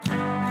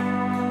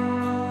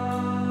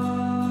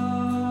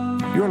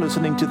You're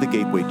listening to The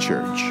Gateway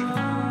Church.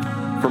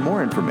 For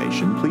more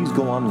information, please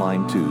go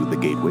online to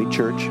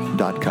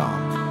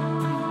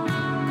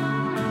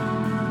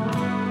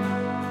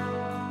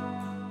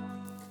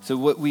thegatewaychurch.com. So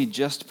what we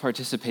just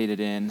participated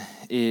in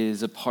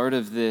is a part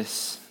of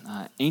this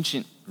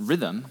ancient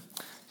rhythm.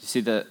 You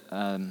see, the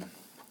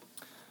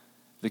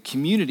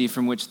community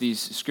from which these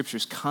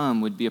scriptures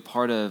come would be a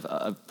part of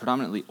a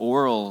predominantly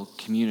oral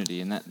community,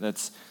 and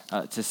that's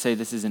to say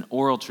this is an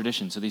oral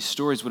tradition. So these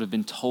stories would have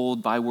been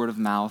told by word of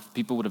mouth.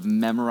 People would have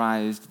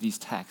memorized these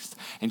texts,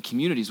 and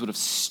communities would have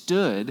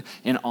stood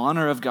in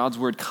honor of God's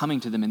word coming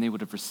to them, and they would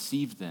have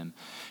received them.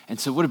 And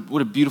so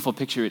what a beautiful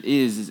picture it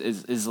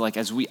is like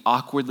as we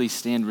awkwardly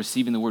stand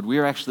receiving the word, we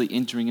are actually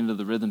entering into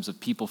the rhythms of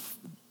people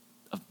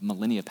of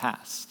millennia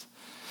past.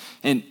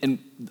 And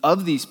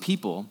of these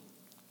people,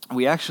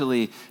 we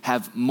actually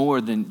have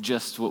more than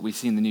just what we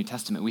see in the New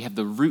Testament. We have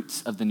the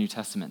roots of the New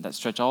Testament that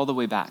stretch all the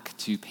way back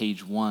to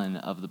page 1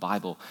 of the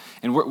Bible.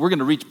 And we're going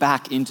to reach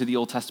back into the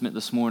Old Testament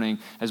this morning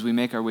as we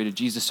make our way to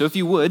Jesus. So if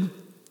you would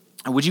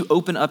you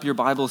open up your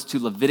Bibles to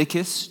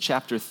Leviticus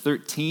chapter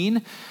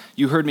 13?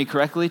 You heard me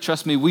correctly.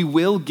 Trust me, we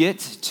will get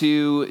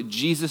to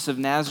Jesus of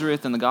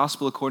Nazareth and the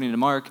gospel according to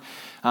Mark.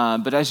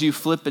 But as you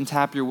flip and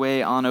tap your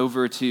way on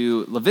over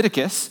to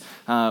Leviticus,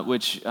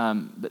 which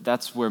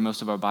that's where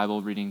most of our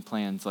Bible reading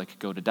plans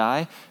go to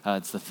die.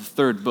 It's the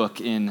third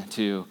book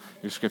into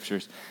your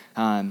scriptures.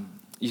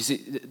 You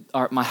see,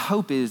 my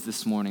hope is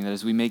this morning that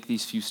as we make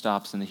these few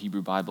stops in the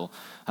Hebrew Bible,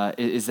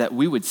 is that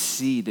we would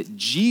see that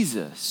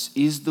Jesus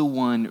is the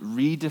one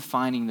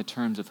redefining the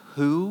terms of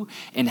who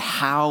and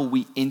how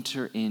we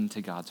enter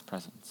into God's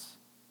presence.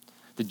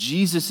 That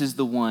Jesus is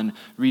the one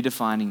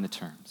redefining the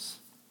terms.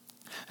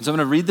 And so I'm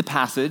going to read the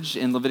passage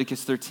in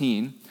Leviticus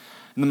 13, and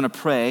I'm going to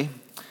pray,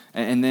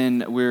 and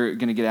then we're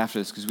going to get after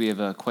this because we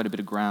have quite a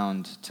bit of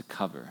ground to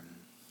cover.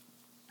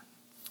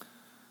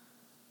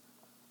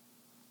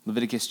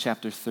 Leviticus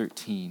chapter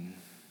 13,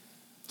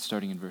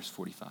 starting in verse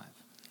 45.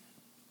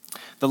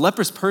 The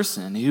leprous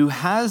person who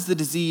has the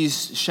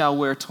disease shall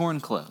wear torn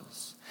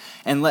clothes,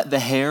 and let the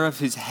hair of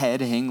his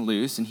head hang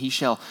loose, and he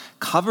shall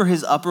cover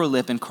his upper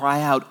lip and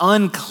cry out,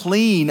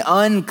 "Unclean,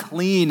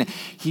 unclean."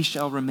 He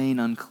shall remain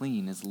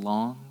unclean as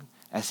long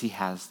as he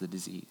has the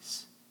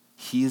disease.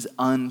 He is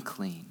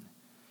unclean.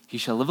 He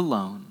shall live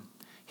alone.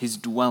 His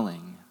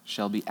dwelling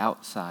shall be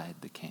outside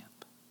the camp.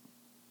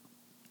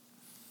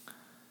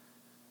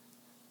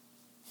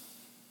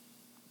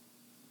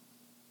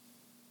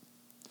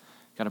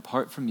 God,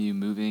 apart from you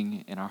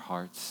moving in our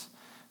hearts,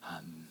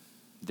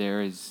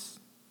 there is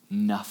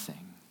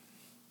nothing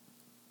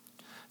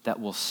that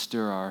will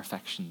stir our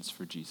affections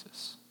for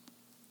Jesus.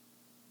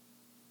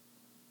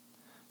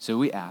 So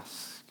we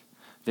ask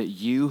that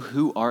you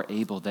who are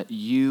able, that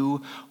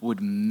you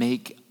would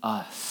make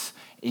us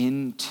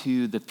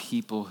into the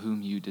people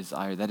whom you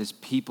desire. That is,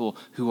 people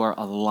who are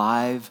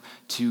alive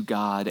to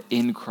God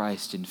in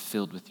Christ and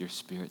filled with your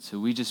Spirit. So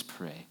we just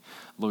pray,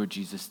 Lord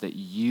Jesus, that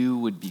you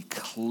would be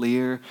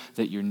clear,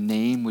 that your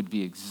name would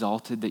be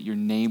exalted, that your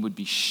name would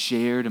be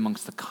shared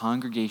amongst the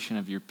congregation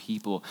of your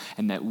people,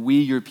 and that we,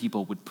 your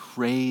people, would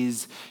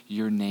praise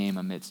your name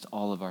amidst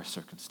all of our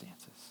circumstances.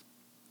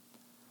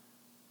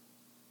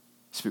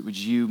 Spirit, would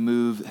you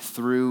move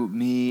through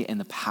me and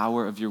the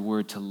power of your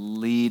word to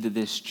lead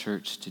this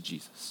church to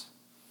Jesus?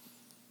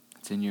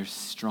 It's in your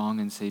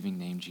strong and saving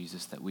name,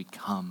 Jesus, that we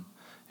come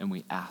and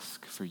we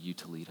ask for you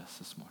to lead us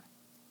this morning.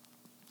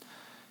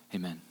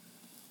 Amen.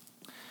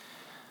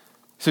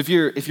 So if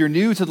you're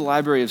new to the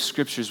library of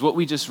scriptures, what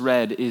we just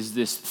read is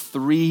this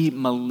 3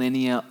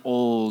 millennia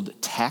old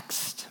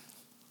text.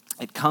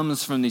 It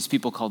comes from these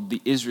people called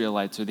the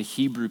Israelites, or the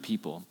Hebrew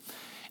people.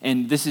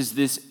 And this is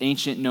this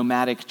ancient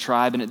nomadic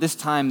tribe. And at this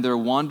time, they're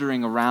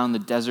wandering around the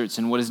deserts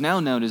in what is now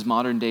known as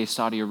modern-day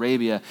Saudi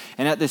Arabia.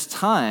 And at this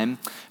time,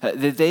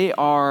 they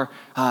are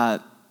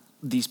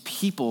these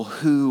people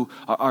who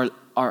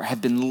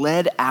have been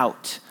led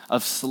out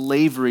of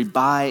slavery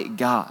by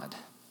God.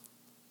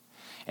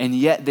 And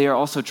yet they are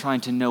also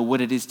trying to know what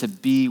it is to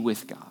be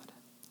with God.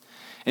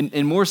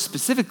 And more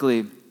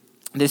specifically,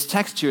 this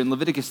text here in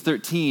Leviticus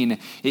 13,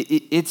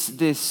 it's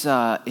this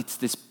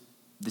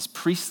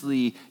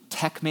priestly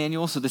tech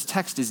manual. So this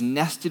text is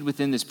nested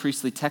within this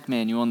priestly tech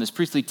manual, and this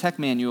priestly tech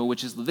manual,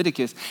 which is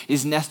Leviticus,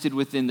 is nested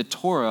within the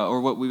Torah,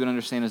 or what we would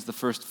understand as the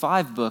first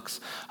 5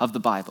 books of the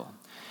Bible.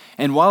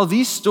 And while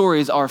these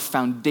stories are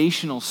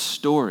foundational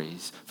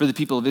stories for the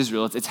people of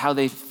Israel, it's how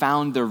they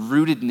found their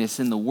rootedness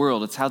in the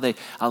world. It's how they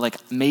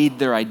made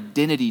their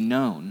identity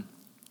known.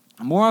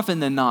 More often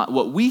than not,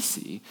 what we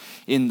see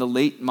in the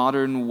late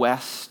modern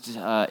West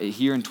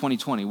here in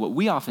 2020, what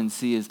we often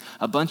see is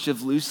a bunch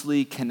of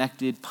loosely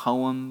connected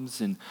poems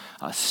and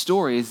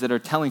stories that are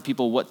telling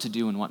people what to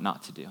do and what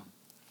not to do.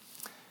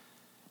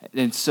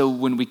 And so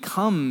when we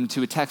come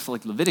to a text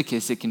like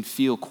Leviticus, it can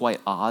feel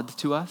quite odd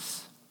to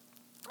us.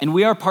 And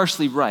we are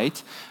partially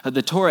right.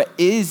 The Torah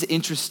is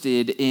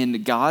interested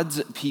in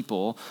God's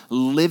people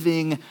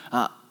living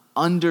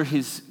under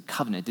his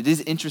covenant. It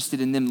is interested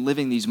in them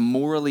living these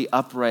morally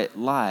upright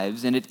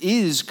lives, and it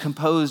is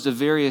composed of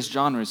various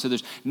genres. So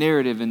there's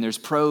narrative and there's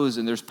prose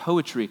and there's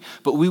poetry,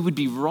 but we would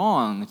be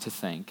wrong to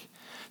think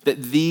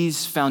that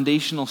these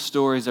foundational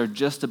stories are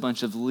just a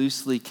bunch of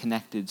loosely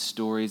connected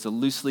stories,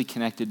 loosely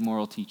connected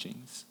moral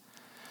teachings.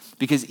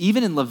 Because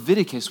even in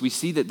Leviticus, we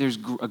see that there's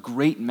a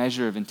great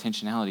measure of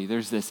intentionality.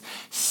 There's this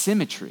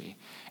symmetry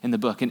in the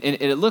book, and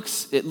it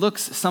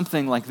looks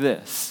something like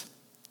this.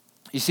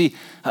 You see,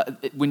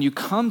 when you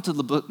come to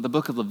the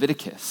book of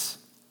Leviticus,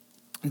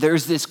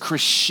 there's this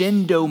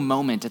crescendo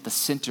moment at the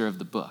center of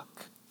the book.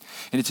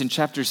 And it's in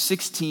chapters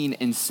 16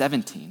 and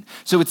 17.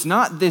 So it's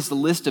not this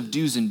list of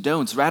do's and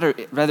don'ts. Rather,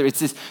 it's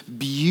this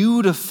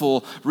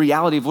beautiful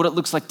reality of what it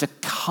looks like to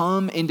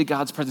come into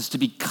God's presence, to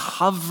be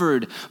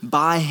covered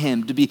by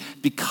him, to be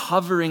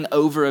covering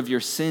over of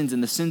your sins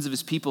and the sins of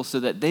his people so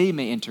that they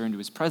may enter into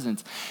his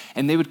presence.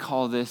 And they would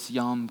call this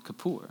Yom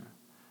Kippur,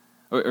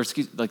 or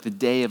like the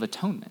Day of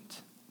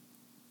Atonement.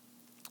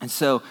 And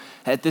so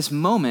at this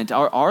moment,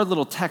 our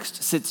little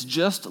text sits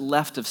just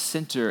left of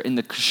center in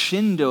the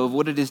crescendo of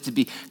what it is to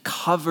be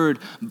covered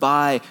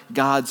by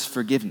God's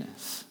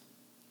forgiveness.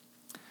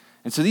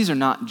 And so these are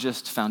not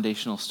just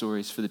foundational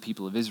stories for the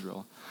people of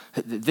Israel.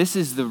 This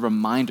is the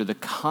reminder, the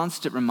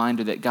constant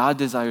reminder that God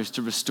desires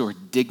to restore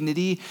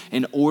dignity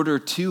and order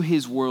to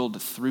his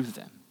world through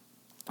them.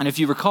 And if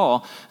you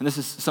recall, and this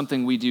is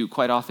something we do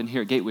quite often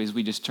here at Gateways,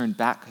 we just turn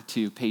back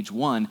to page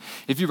 1.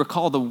 If you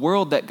recall, the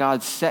world that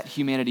God set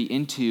humanity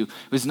into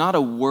was not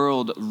a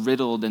world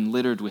riddled and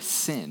littered with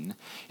sin.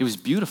 It was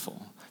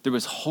beautiful. There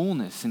was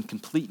wholeness and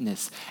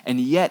completeness. And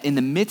yet, in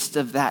the midst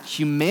of that,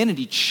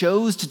 humanity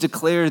chose to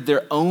declare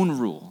their own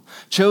rule,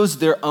 chose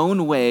their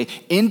own way,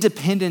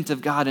 independent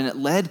of God. And it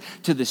led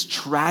to this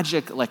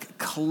tragic,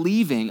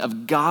 cleaving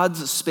of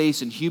God's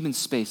space and human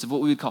space, of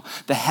what we would call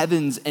the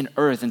heavens and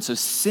earth. And so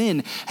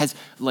sin has,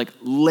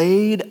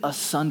 laid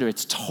asunder.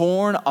 It's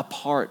torn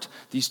apart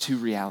these two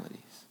realities.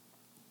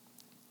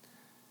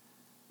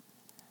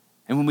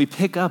 And when we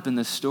pick up in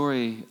the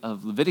story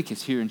of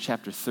Leviticus here in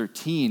chapter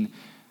 13,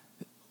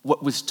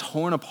 what was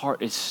torn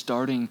apart is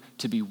starting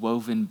to be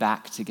woven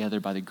back together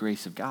by the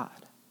grace of God.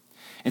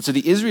 And so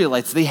the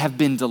Israelites, they have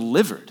been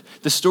delivered.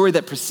 The story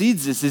that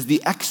precedes this is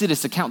the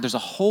Exodus account. There's a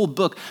whole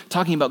book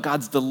talking about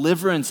God's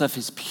deliverance of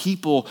his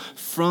people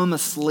from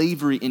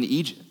slavery in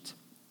Egypt.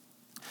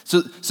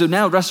 So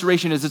now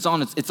restoration is it's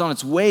on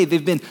its way.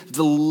 They've been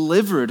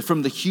delivered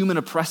from the human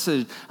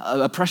oppression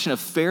of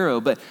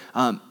Pharaoh, but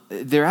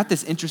they're at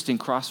this interesting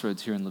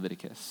crossroads here in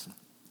Leviticus.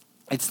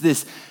 It's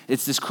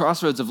this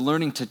crossroads of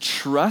learning to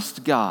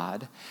trust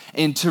God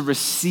and to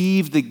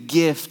receive the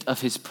gift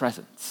of his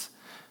presence,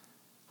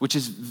 which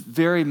is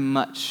very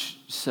much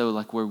so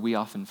like where we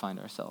often find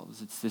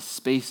ourselves. It's this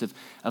space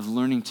of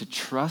learning to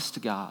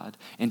trust God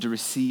and to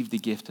receive the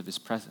gift of his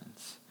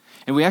presence.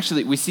 And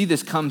we see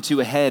this come to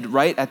a head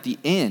right at the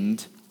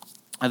end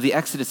of the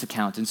Exodus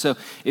account. And so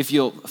if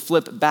you'll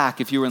flip back,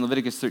 if you were in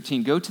Leviticus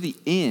 13, go to the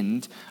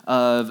end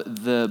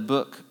of the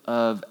book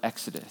of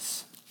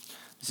Exodus.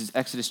 This is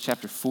Exodus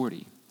chapter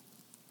 40.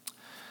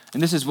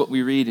 And this is what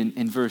we read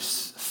in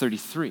verse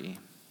 33. It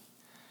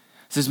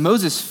says,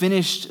 Moses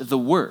finished the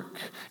work.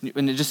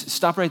 And just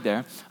stop right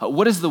there.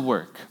 What is the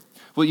work?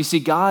 Well, you see,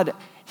 God,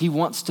 he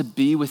wants to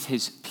be with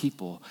his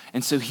people.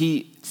 And so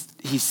he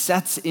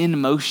sets in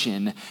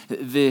motion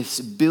this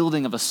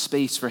building of a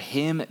space for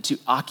him to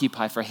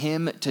occupy, for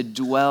him to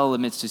dwell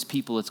amidst his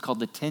people. It's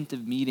called the tent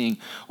of meeting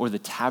or the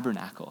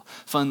tabernacle.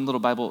 Fun little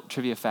Bible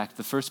trivia fact,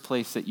 the first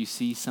place that you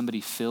see somebody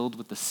filled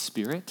with the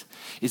Spirit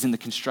is in the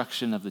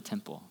construction of the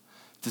temple.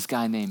 This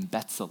guy named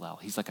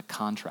Bezalel, he's like a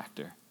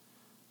contractor.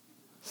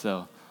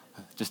 So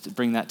just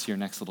bring that to your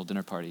next little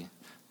dinner party.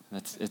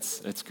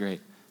 It's great.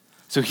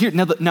 So here,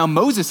 now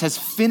Moses has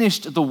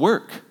finished the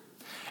work.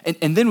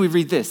 And then we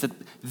read this, that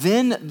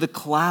then the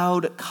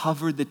cloud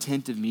covered the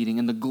tent of meeting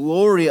and the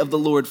glory of the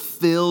Lord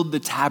filled the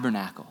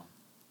tabernacle.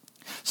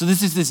 So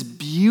this is this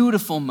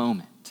beautiful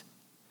moment.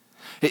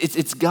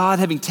 It's God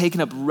having taken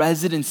up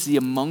residency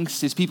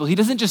amongst his people. He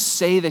doesn't just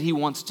say that he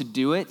wants to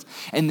do it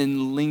and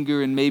then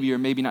linger and maybe or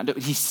maybe not do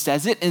it. He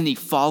says it and he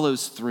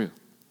follows through.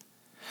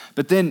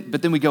 But then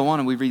we go on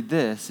and we read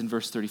this in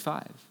verse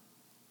 35.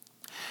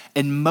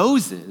 And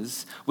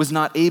Moses was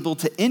not able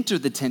to enter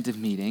the tent of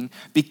meeting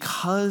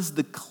because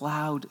the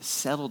cloud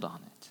settled on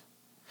it.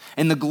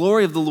 And the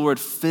glory of the Lord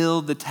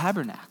filled the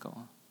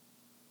tabernacle.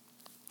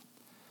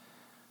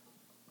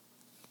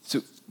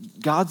 So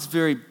God's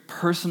very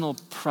personal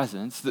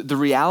presence, the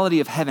reality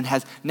of heaven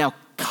has now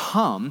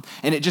come,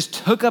 and it just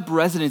took up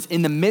residence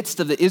in the midst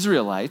of the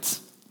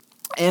Israelites,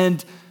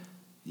 and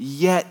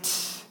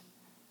yet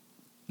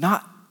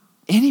not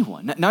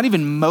anyone, not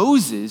even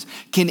Moses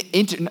can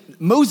enter.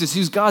 Moses,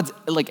 who's God's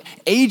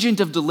agent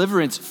of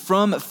deliverance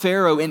from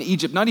Pharaoh in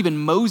Egypt, not even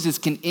Moses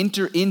can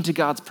enter into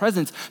God's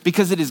presence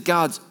because it is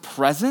God's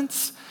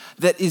presence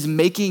that is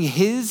making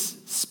his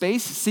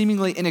space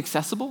seemingly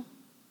inaccessible.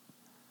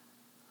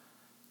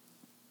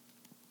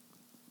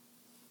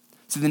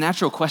 So the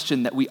natural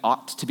question that we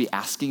ought to be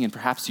asking, and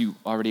perhaps you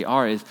already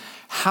are, is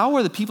how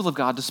are the people of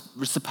God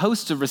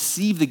supposed to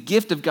receive the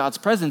gift of God's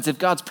presence if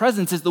God's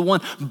presence is the one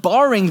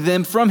barring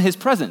them from his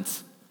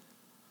presence?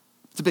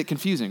 It's a bit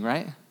confusing,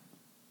 right?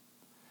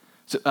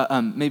 So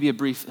maybe a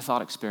brief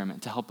thought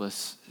experiment to help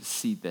us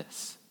see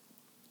this.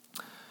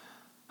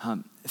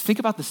 Think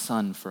about the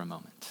sun for a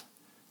moment.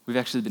 We've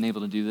actually been able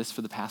to do this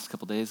for the past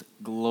couple days.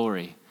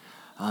 Glory.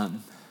 I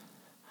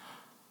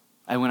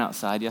went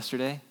outside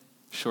yesterday,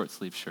 short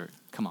sleeve shirt.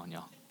 Come on,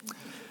 y'all.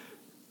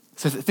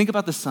 So think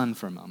about the sun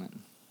for a moment.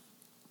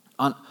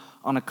 On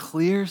a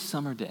clear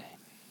summer day,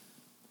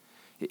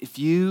 if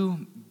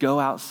you go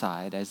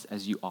outside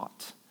as you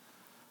ought,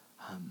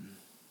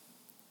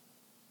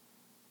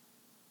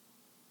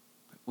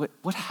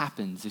 what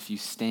happens if you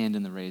stand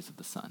in the rays of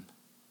the sun?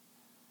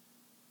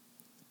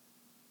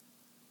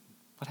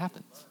 What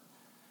happens?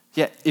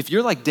 Yeah, if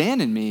you're like Dan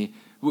and me,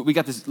 we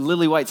got this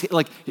lily white skin,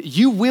 like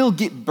you will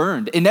get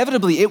burned.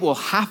 Inevitably, it will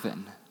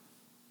happen.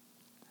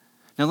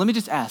 Now, let me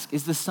just ask,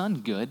 is the sun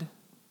good?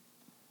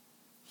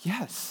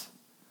 Yes.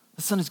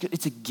 The sun is good.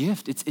 It's a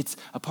gift. It's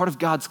a part of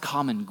God's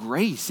common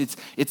grace.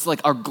 It's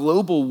like our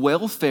global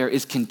welfare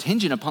is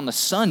contingent upon the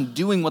sun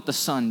doing what the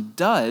sun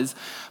does.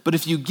 But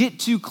if you get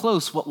too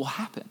close, what will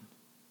happen?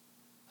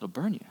 It'll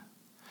burn you.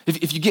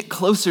 If you get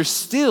closer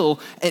still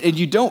and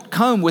you don't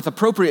come with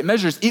appropriate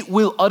measures, it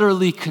will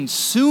utterly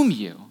consume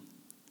you.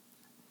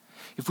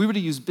 If we were to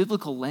use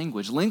biblical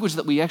language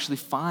that we actually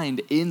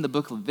find in the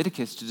book of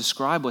Leviticus to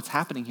describe what's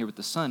happening here with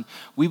the sun,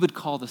 we would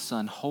call the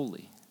sun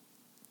holy.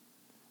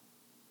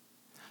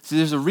 See,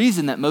 there's a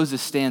reason that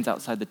Moses stands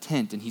outside the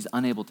tent and he's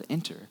unable to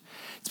enter.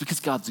 It's because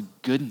God's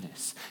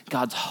goodness,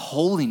 God's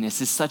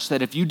holiness is such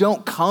that if you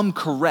don't come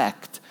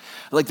correct,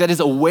 like that is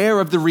aware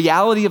of the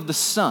reality of the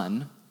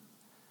sun,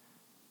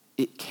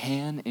 it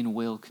can and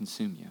will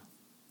consume you.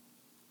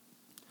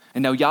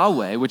 And now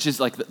Yahweh, which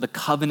is like the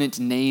covenant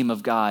name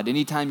of God,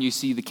 anytime you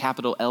see the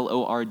capital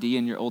L-O-R-D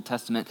in your Old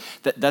Testament,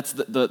 that's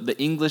the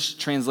English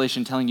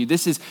translation telling you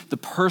this is the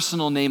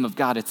personal name of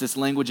God. It's this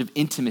language of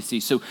intimacy.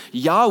 So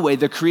Yahweh,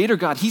 the creator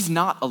God, he's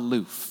not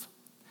aloof.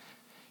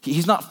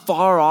 He's not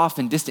far off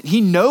and distant.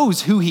 He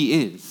knows who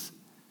he is.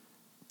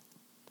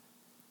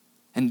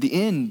 And the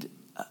end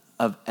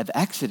of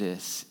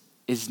Exodus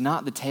is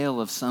not the tale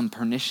of some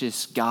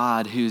pernicious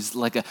God who's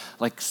like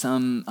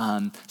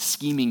some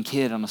scheming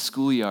kid on a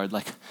schoolyard,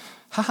 like,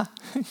 ha,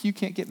 you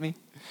can't get me.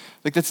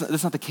 Like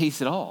that's not the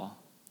case at all.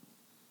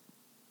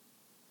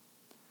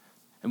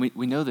 And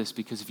we know this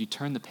because if you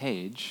turn the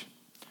page,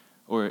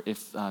 or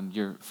if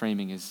your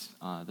framing is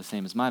the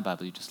same as my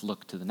Bible, you just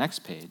look to the next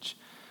page,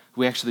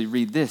 we actually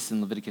read this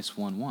in Leviticus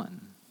 1:1.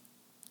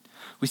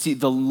 We see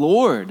the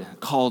Lord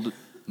called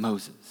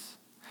Moses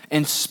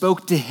and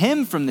spoke to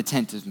him from the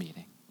tent of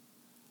meeting.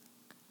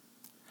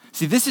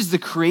 See, this is the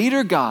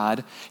creator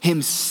God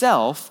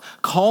himself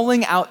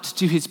calling out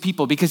to his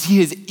people because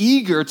he is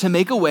eager to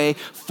make a way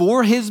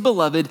for his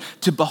beloved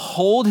to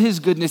behold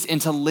his goodness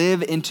and to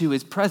live into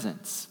his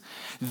presence.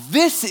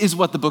 This is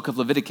what the book of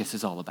Leviticus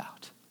is all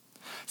about.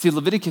 See,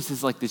 Leviticus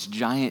is like this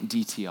giant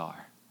DTR.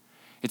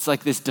 It's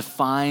like this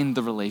define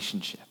the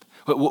relationship.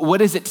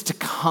 What is it to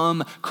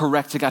come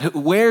correct to God?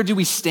 Where do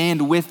we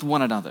stand with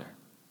one another?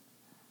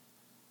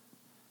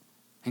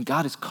 And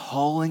God is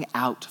calling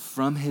out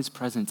from his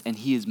presence and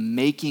he is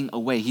making a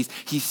way. He's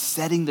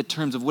setting the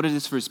terms of what it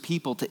is for his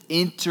people to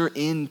enter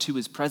into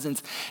his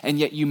presence. And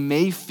yet you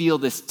may feel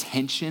this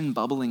tension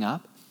bubbling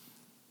up.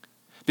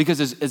 Because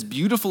as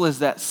beautiful as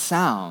that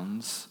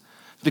sounds,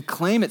 the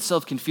claim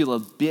itself can feel a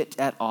bit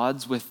at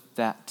odds with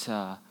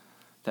that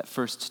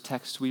first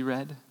text we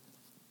read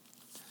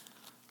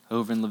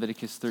over in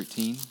Leviticus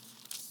 13.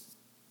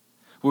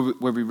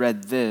 Where we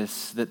read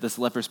this, that this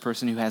leprous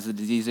person who has the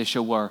disease, they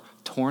shall wear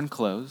torn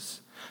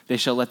clothes. They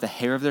shall let the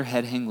hair of their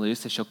head hang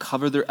loose. They shall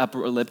cover their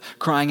upper lip,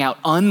 crying out,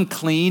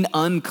 unclean,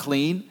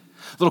 unclean.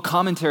 Little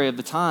commentary of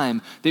the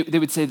time, they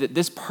would say that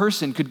this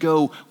person could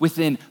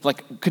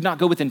not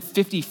go within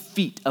 50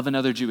 feet of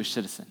another Jewish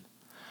citizen.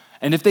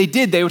 And if they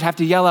did, they would have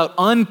to yell out,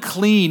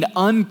 unclean,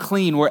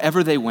 unclean,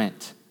 wherever they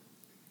went.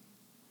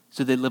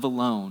 So they live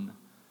alone,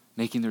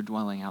 making their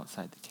dwelling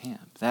outside the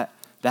camp.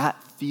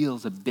 That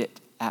feels a bit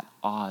at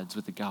odds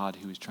with the God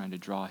who is trying to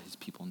draw his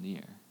people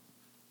near.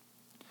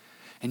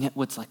 And yet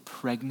what's like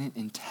pregnant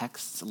in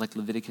texts like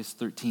Leviticus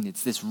 13,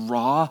 it's this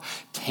raw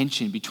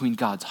tension between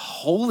God's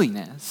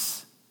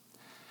holiness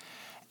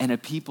and a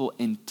people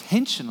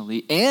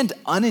intentionally and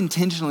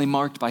unintentionally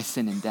marked by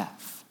sin and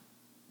death.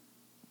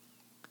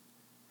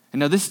 And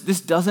now this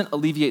doesn't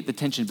alleviate the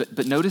tension,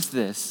 but notice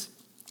this.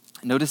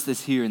 Notice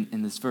this here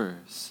in this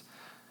verse.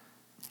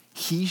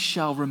 He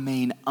shall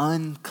remain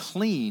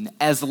unclean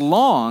as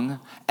long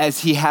as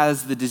he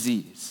has the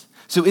disease.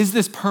 So is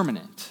this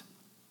permanent?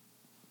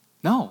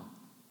 No,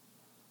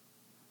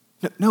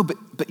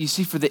 but you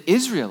see, for the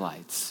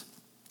Israelites,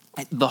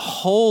 the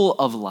whole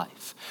of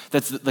life,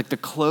 That's like the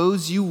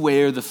clothes you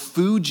wear, the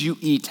food you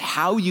eat,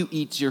 how you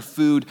eat your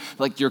food,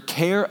 like your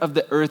care of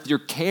the earth, your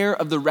care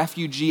of the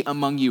refugee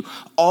among you.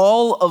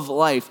 All of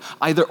life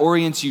either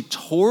orients you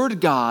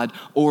toward God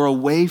or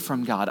away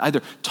from God,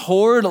 either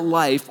toward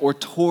life or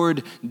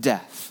toward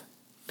death.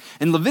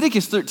 And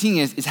Leviticus 13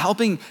 is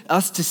helping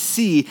us to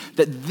see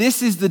that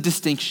this is the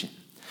distinction,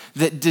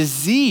 that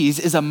disease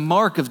is a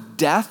mark of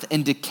death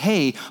and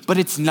decay, but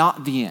it's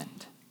not the end.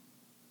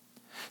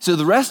 So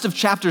the rest of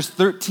chapters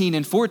 13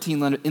 and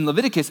 14 in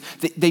Leviticus,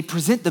 they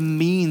present the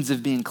means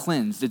of being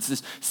cleansed. It's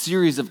this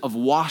series of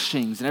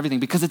washings and everything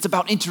because it's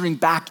about entering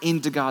back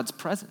into God's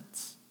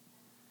presence.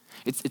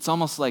 It's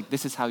almost like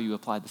this is how you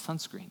apply the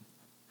sunscreen.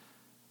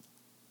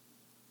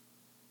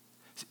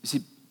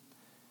 See,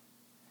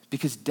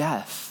 because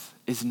death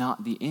is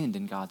not the end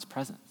in God's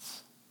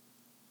presence.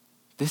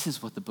 This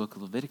is what the book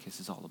of Leviticus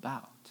is all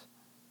about.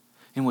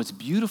 And what's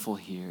beautiful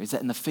here is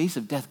that in the face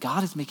of death,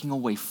 God is making a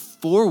way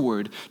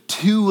forward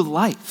to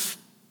life.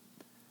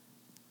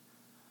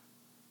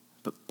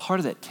 But part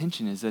of that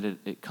tension is that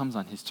it comes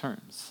on his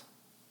terms.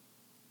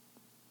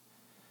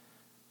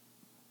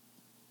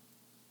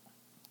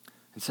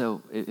 And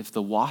so if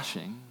the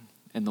washing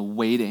and the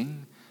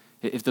waiting,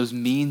 if those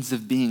means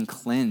of being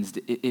cleansed,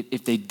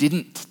 if they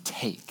didn't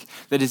take,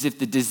 that is, if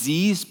the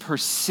disease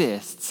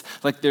persists,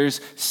 like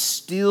there's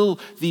still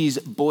these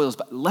boils,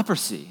 but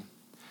leprosy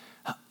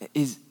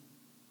is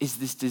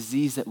this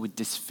disease that would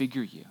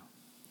disfigure you.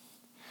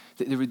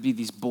 There would be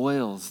these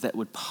boils that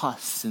would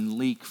pus and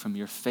leak from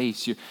your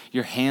face.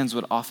 Your hands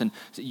would often,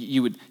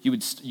 you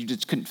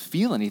just couldn't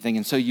feel anything,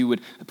 and so you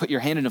would put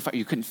your hand in a fire,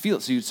 you couldn't feel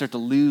it, so you'd start to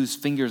lose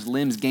fingers,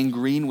 limbs,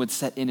 gangrene would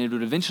set in, it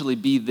would eventually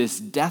be this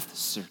death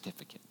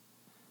certificate.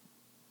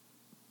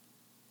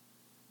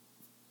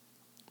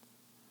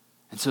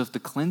 And so if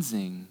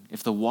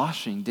the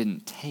washing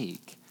didn't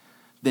take,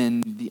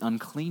 then the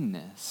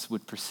uncleanness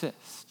would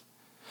persist.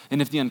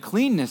 And if the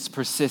uncleanness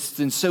persists,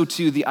 then so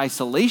too the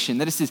isolation.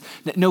 That is,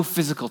 no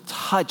physical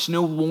touch,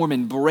 no warm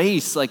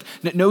embrace, like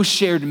no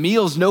shared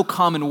meals, no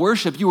common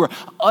worship. You were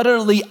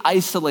utterly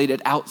isolated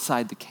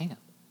outside the camp.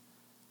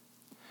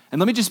 And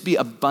let me just be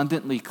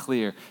abundantly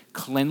clear.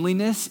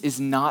 Cleanliness is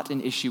not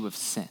an issue of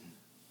sin.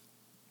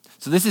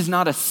 So this is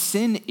not a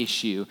sin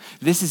issue.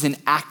 This is an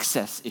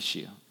access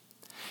issue.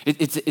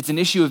 It's an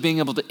issue of being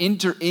able to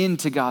enter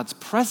into God's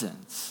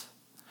presence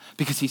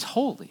because he's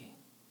holy.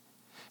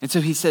 And so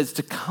he says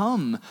to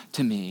come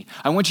to me.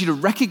 I want you to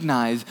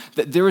recognize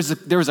that there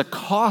is a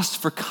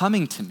cost for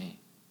coming to me.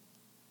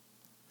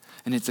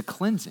 And it's a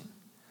cleansing.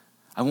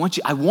 I want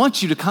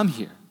you to come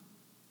here.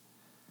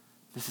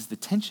 This is the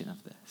tension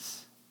of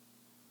this.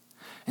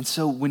 And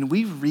so when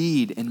we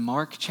read in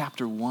Mark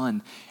chapter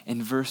 1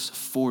 and verse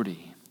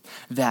 40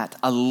 that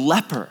a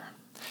leper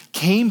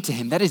came to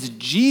him, that is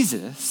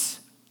Jesus,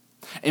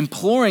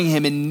 imploring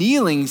him and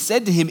kneeling,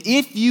 said to him,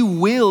 "If you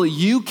will,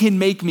 you can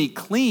make me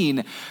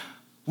clean."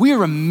 We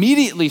are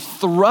immediately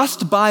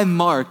thrust by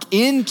Mark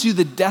into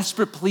the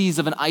desperate pleas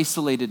of an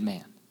isolated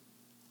man.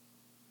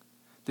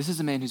 This is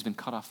a man who's been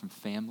cut off from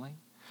family,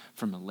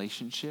 from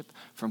relationship,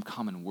 from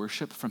common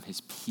worship, from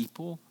his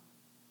people.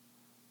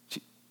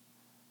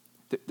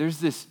 There's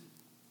this,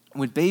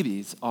 when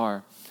babies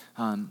are,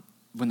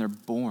 when they're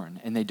born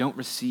and they don't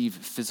receive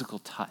physical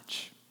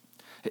touch,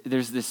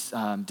 there's this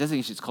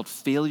designation, it's called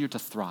failure to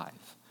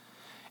thrive.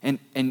 And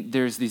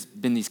there's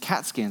been these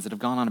CAT scans that have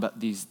gone on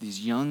about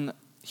these young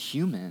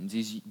humans,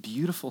 these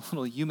beautiful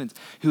little humans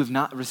who have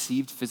not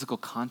received physical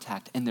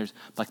contact, and there's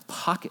like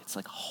pockets,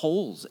 like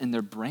holes in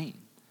their brain,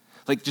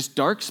 like just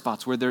dark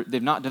spots where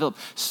they've not developed.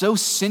 So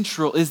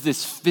central is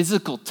this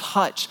physical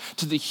touch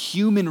to the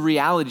human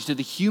reality, to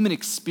the human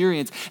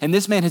experience, and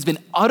this man has been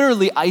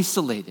utterly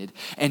isolated,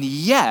 and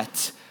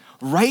yet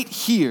right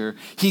here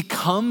he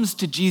comes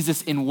to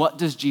Jesus, and what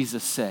does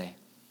Jesus say?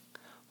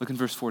 Look in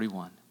verse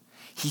 41.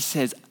 He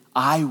says,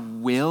 "I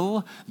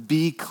will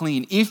be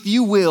clean. If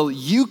you will,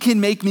 you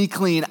can make me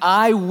clean.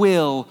 I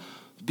will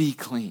be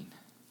clean."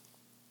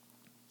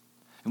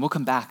 And we'll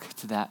come back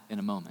to that in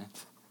a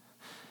moment.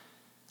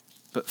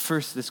 But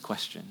first, this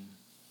question.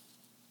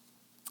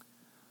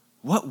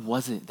 What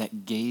was it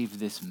that gave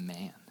this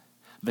man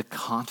the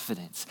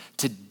confidence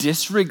to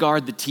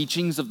disregard the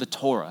teachings of the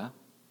Torah,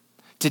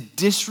 to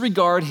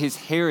disregard his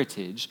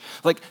heritage?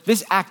 Like,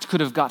 this act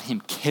could have got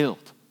him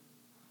killed.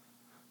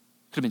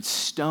 Could have been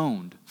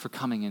stoned for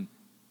coming and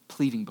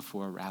pleading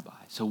before a rabbi.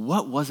 So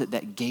what was it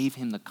that gave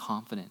him the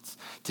confidence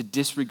to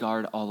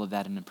disregard all of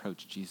that and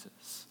approach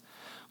Jesus?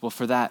 Well,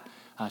 for that,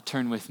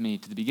 turn with me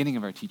to the beginning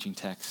of our teaching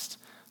text,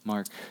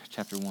 Mark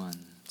chapter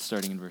 1,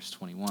 starting in verse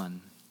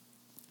 21.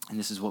 And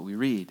this is what we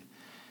read.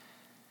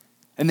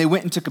 "And they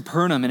went into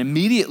Capernaum, and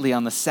immediately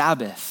on the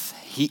Sabbath,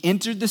 he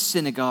entered the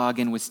synagogue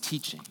and was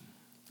teaching."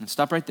 And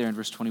stop right there in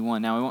verse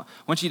 21. Now, I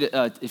want you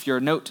to, if you're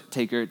a note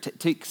taker,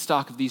 take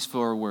stock of these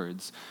four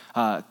words.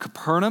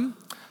 Capernaum,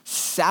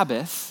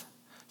 Sabbath,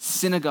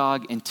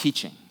 synagogue, and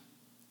teaching.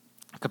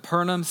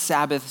 Capernaum,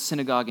 Sabbath,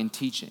 synagogue, and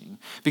teaching.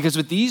 Because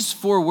with these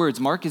 4 words,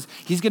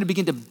 he's going to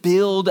begin to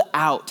build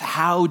out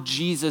how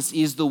Jesus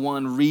is the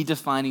one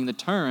redefining the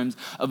terms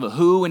of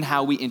who and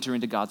how we enter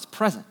into God's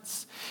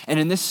presence. And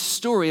in this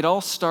story, it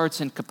all starts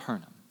in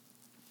Capernaum.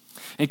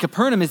 And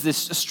Capernaum is this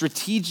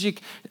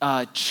strategic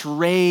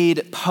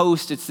trade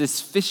post. It's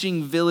this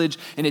fishing village,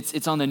 and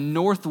it's on the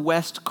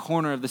northwest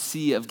corner of the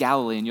Sea of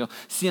Galilee. And you'll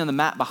see on the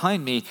map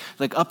behind me,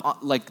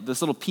 like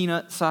this little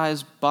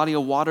peanut-sized body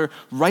of water,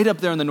 right up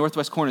there in the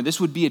northwest corner. This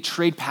would be a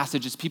trade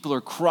passage as people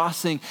are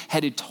crossing,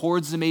 headed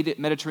towards the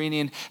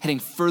Mediterranean, heading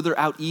further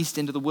out east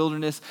into the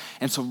wilderness.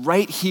 And so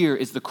right here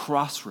is the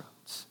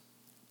crossroads.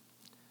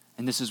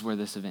 And this is where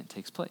this event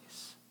takes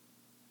place.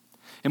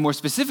 And more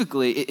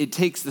specifically,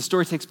 the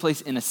story takes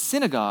place in a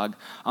synagogue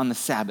on the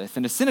Sabbath.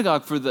 And a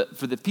synagogue for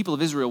the people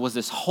of Israel was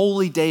this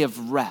holy day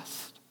of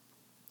rest.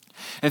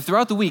 And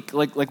throughout the week,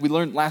 like we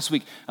learned last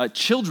week,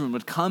 children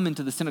would come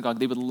into the synagogue.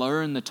 They would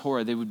learn the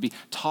Torah. They would be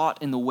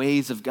taught in the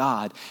ways of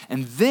God.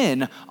 And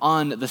then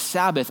on the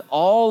Sabbath,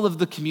 all of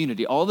the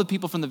community, all the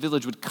people from the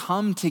village would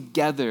come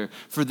together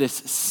for this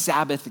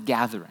Sabbath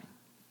gathering.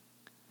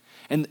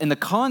 And the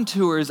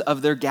contours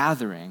of their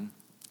gathering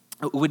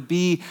it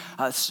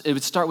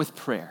would start with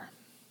prayer.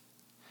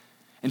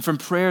 And from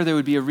prayer, there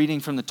would be a reading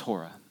from the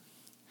Torah.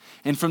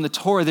 And from the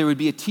Torah, there would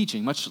be a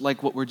teaching, much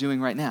like what we're doing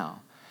right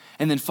now.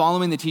 And then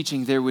following the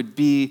teaching, there would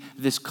be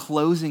this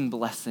closing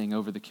blessing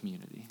over the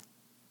community.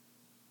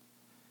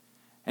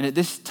 And at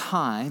this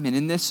time and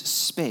in this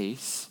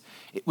space,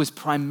 it was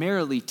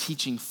primarily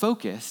teaching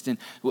focused. And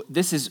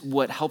this is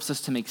what helps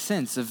us to make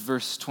sense of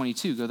verse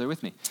 22. Go there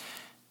with me.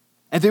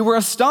 And they were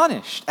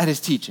astonished at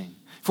his teaching,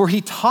 for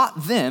he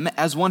taught them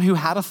as one who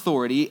had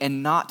authority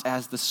and not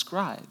as the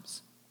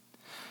scribes.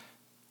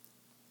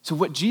 So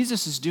what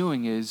Jesus is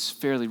doing is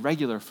fairly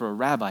regular for a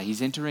rabbi.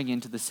 He's entering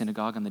into the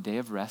synagogue on the day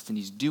of rest, and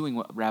he's doing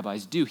what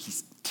rabbis do.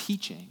 He's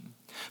teaching.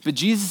 But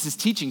Jesus'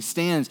 teaching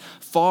stands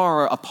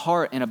far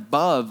apart and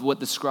above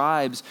what the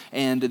scribes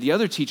and the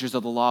other teachers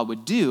of the law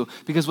would do,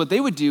 because what they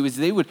would do is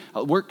they would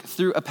work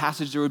through a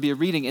passage, there would be a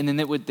reading, and then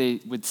they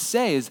would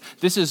say is,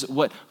 this is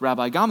what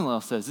Rabbi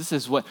Gamaliel says, this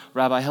is what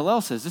Rabbi Hillel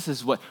says, this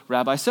is what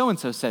Rabbi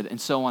so-and-so said, and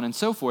so on and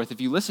so forth.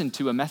 If you listen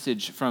to a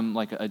message from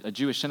like a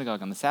Jewish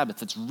synagogue on the Sabbath,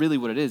 that's really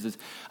what it is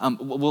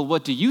well,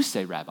 what do you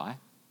say, Rabbi?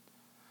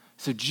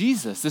 So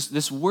Jesus,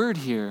 this word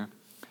here,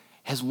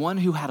 has one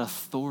who had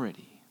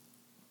authority.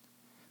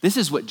 This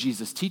is what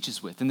Jesus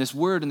teaches with. And this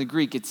word in the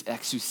Greek, it's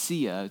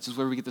exousia. This is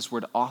where we get this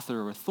word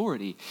author or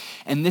authority.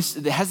 And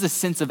it has this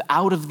sense of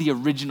out of the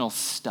original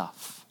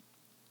stuff.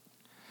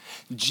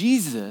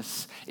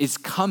 Jesus is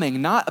coming,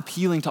 not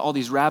appealing to all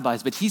these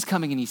rabbis, but he's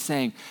coming and he's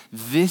saying,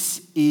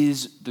 this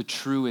is the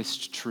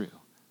truest true.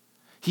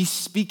 He's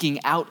speaking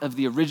out of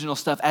the original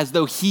stuff as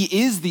though he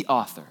is the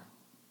author.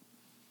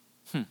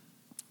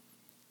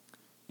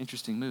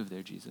 Interesting move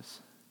there,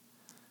 Jesus.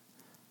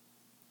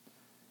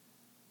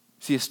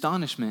 See,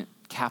 astonishment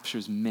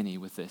captures many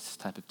with this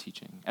type of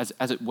teaching, as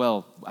it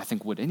well, I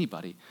think, would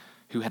anybody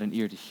who had an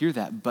ear to hear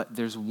that. But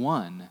there's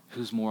one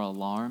who's more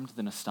alarmed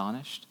than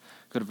astonished.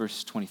 Go to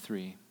verse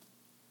 23.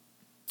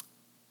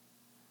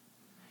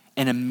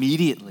 And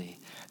immediately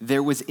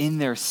there was in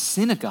their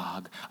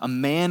synagogue a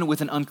man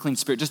with an unclean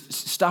spirit. Just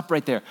stop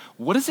right there.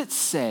 What does it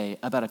say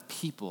about a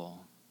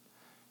people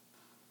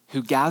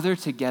who gather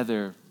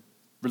together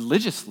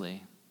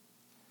religiously,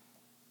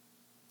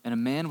 and a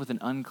man with an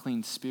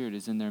unclean spirit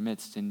is in their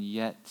midst, and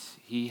yet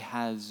he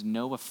has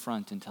no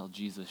affront until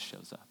Jesus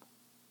shows up?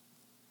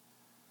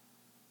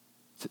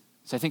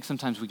 So I think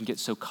sometimes we can get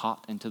so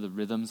caught into the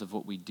rhythms of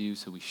what we do,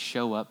 so we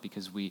show up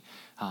because we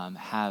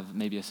have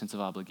maybe a sense of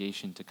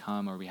obligation to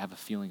come, or we have a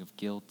feeling of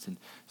guilt. And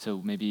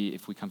so maybe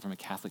if we come from a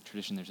Catholic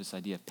tradition, there's this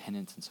idea of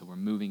penance, and so we're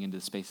moving into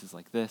spaces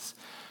like this.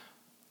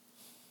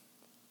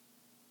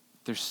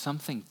 There's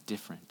something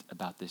different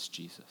about this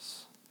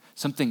Jesus.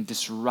 Something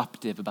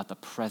disruptive about the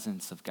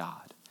presence of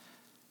God.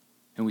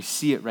 And we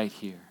see it right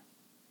here.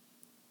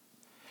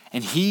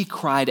 And he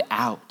cried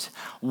out,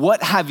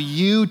 "What have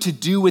you to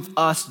do with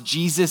us,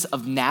 Jesus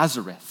of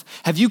Nazareth?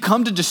 Have you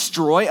come to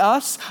destroy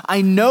us?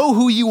 I know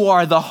who you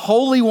are, the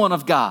Holy One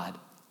of God."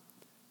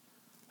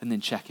 And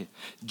then check it.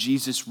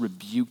 Jesus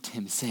rebuked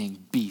him,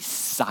 saying, "Be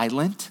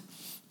silent,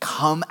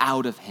 come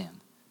out of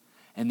him."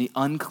 And the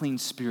unclean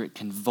spirit,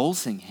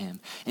 convulsing him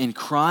and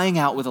crying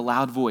out with a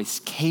loud voice,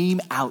 came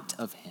out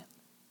of him.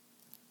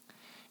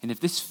 And if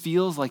this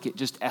feels like it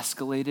just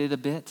escalated a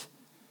bit,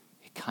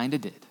 it kind of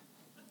did.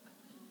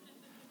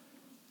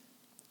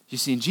 You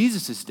see, in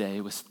Jesus' day,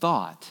 it was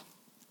thought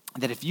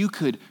that if you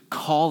could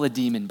call a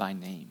demon by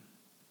name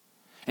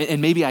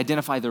and maybe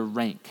identify their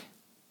rank,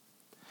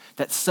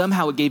 that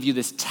somehow it gave you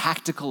this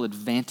tactical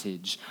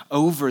advantage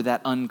over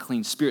that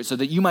unclean spirit so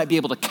that you might be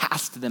able to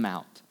cast them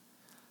out.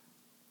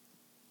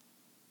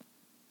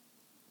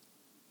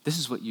 This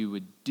is what you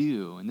would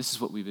do, and this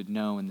is what we would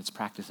know in this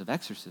practice of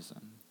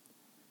exorcism.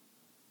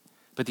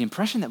 But the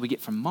impression that we get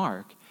from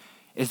Mark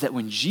is that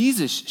when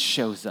Jesus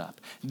shows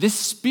up, this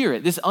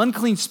spirit, this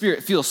unclean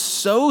spirit, feels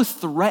so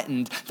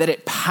threatened that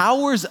it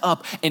powers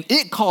up and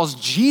it calls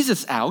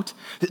Jesus out,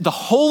 the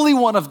Holy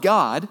One of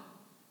God.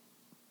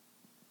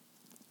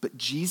 But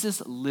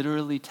Jesus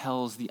literally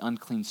tells the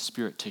unclean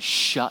spirit to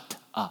shut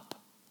up.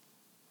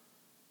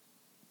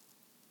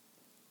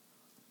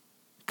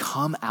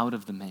 Come out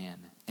of the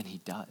man, and he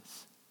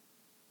does.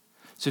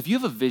 So if you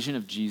have a vision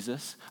of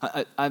Jesus,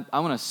 I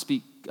want to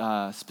speak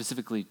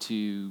specifically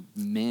to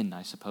men,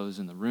 I suppose,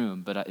 in the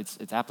room, but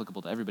it's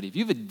applicable to everybody. If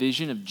you have a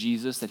vision of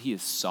Jesus that he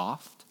is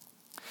soft,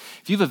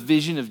 if you have a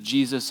vision of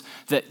Jesus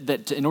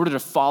that in order to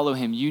follow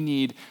him, you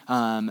need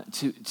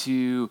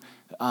to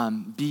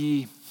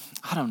be,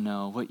 I don't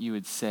know what you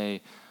would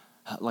say,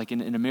 like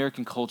in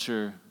American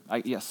culture,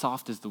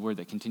 soft is the word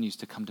that continues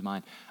to come to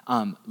mind.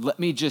 Let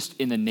me just,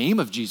 in the name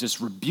of Jesus,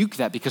 rebuke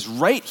that, because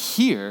right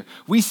here,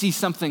 we see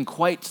something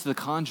quite to the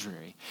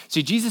contrary.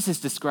 See, Jesus is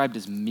described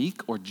as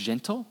meek or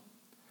gentle.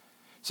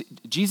 See,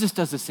 Jesus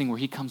does this thing where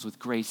he comes with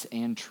grace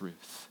and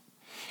truth.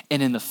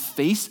 And in the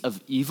face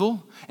of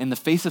evil, in the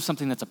face of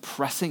something that's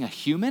oppressing a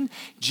human,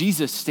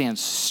 Jesus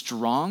stands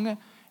strong.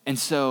 And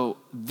so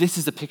this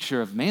is a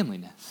picture of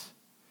manliness.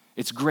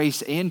 It's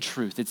grace and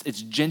truth.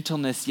 It's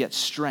gentleness yet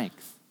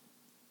strength.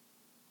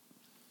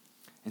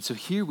 And so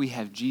here we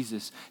have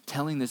Jesus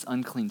telling this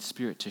unclean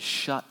spirit to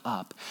shut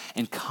up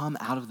and come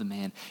out of the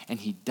man, and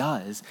he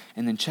does.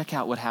 And then check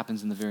out what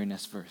happens in the very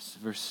next verse,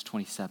 verse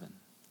 27.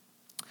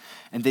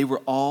 And they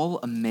were all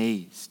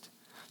amazed,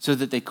 so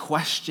that they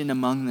questioned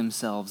among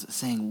themselves,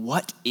 saying,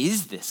 "What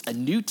is this? A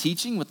new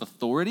teaching with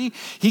authority?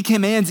 He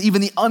commands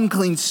even the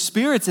unclean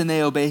spirits, and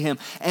they obey him."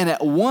 And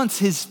at once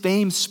his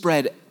fame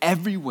spread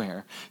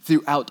everywhere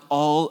throughout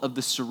all of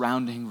the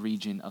surrounding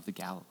region of the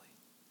Galilee.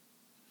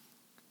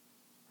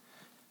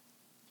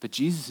 But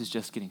Jesus is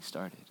just getting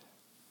started.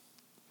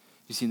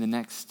 You see in the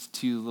next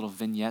two little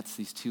vignettes,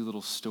 these two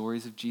little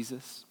stories of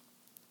Jesus,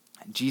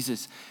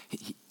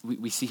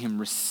 we see him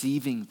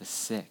receiving the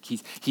sick.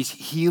 He's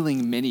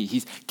healing many.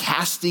 He's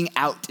casting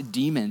out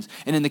demons.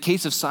 And in the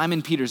case of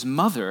Simon Peter's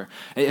mother,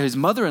 his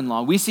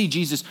mother-in-law, we see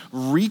Jesus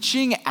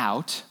reaching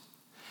out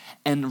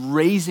and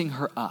raising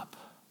her up.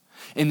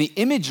 And the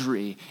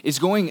imagery is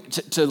going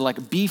to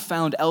like be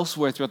found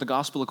elsewhere throughout the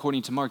gospel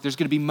according to Mark. There's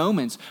going to be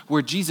moments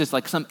where Jesus,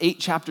 like some 8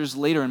 chapters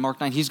later in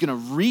Mark 9, he's going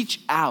to reach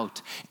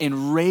out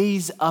and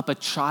raise up a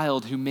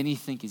child who many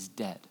think is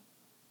dead.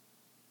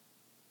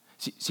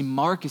 See,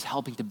 Mark is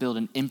helping to build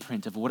an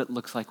imprint of what it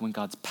looks like when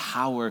God's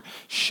power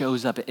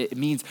shows up. It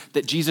means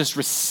that Jesus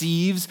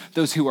receives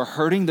those who are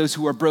hurting, those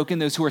who are broken,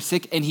 those who are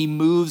sick, and he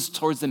moves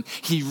towards them.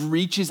 He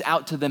reaches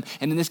out to them,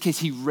 and in this case,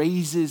 he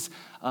raises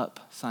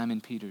up Simon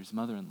Peter's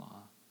mother-in-law.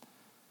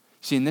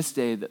 See, in this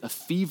day, a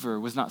fever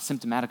was not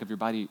symptomatic of your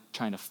body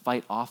trying to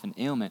fight off an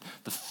ailment.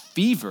 The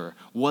fever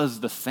was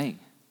the thing,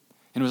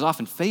 and it was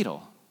often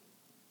fatal.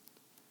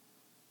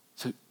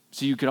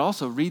 So you could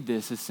also read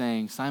this as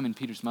saying Simon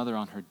Peter's mother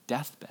on her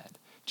deathbed,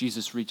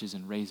 Jesus reaches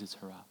and raises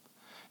her up.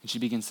 And she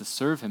begins to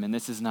serve him. And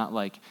this is not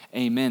like,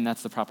 amen,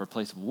 that's the proper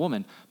place of a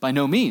woman. By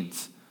no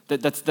means.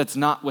 That's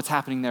not what's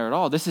happening there at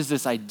all. This is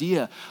this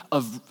idea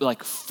of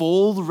like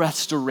full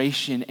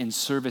restoration and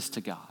service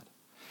to God.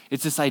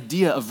 It's this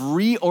idea of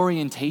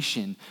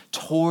reorientation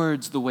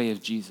towards the way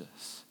of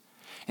Jesus.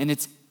 And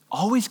it's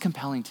always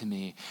compelling to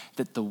me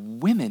that the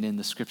women in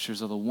the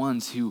scriptures are the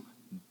ones who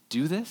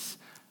do this.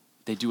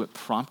 They do it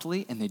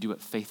promptly and they do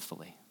it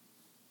faithfully.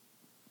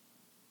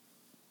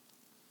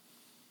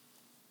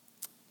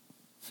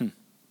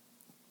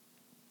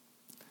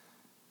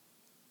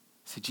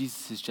 See,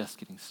 Jesus is just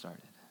getting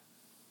started.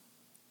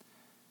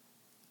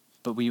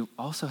 But we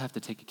also have to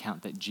take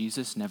account that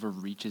Jesus never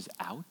reaches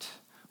out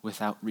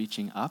without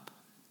reaching up.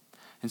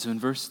 And so in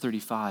verse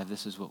 35,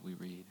 this is what we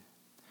read.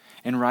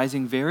 And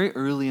rising very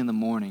early in the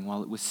morning,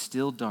 while it was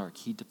still dark,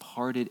 he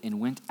departed and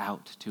went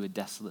out to a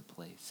desolate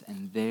place,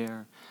 and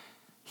there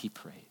he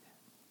prayed.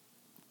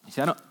 You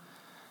see,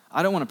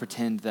 I don't want to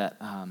pretend that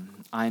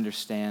I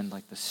understand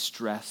like the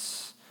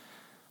stress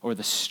or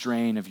the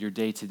strain of your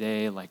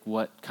day-to-day, like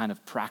what kind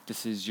of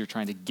practices you're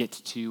trying to get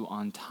to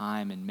on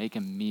time and make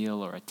a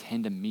meal or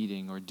attend a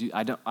meeting or do.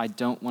 I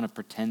don't want to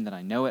pretend that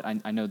I know it.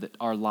 I know that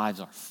our lives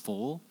are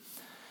full.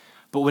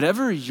 But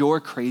whatever your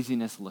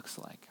craziness looks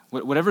like,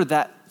 whatever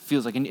that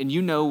feels like, and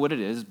you know what it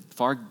is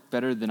far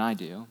better than I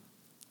do,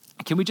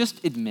 can we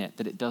just admit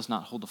that it does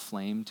not hold a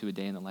flame to a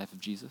day in the life of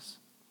Jesus?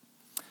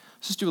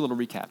 Let's just do a little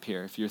recap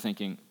here if you're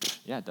thinking,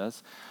 yeah, it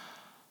does.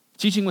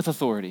 Teaching with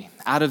authority,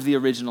 out of the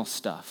original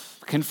stuff.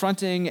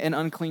 Confronting an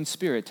unclean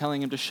spirit,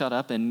 telling him to shut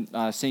up and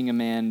seeing a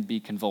man be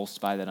convulsed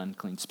by that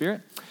unclean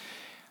spirit.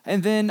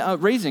 And then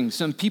raising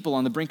some people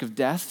on the brink of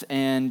death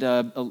and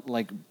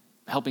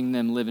helping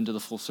them live into the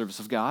full service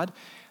of God.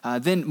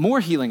 Then more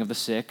healing of the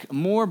sick,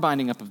 more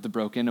binding up of the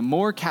broken,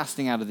 more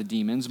casting out of the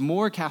demons,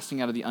 more casting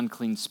out of the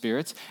unclean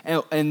spirits,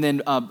 and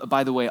then,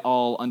 by the way,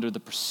 all under the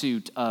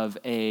pursuit of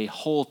a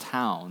whole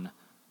town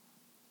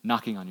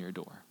knocking on your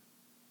door.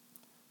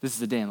 This is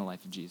the day in the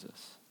life of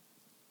Jesus.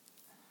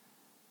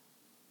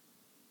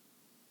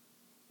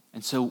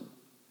 And so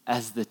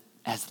as the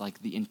as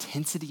like the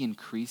intensity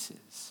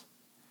increases,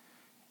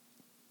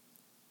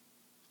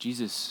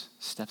 Jesus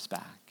steps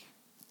back.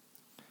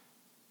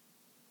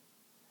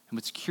 And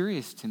what's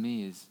curious to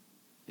me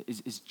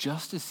is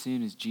just as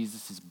soon as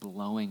Jesus is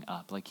blowing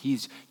up, like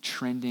he's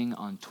trending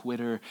on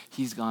Twitter,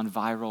 he's gone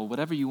viral,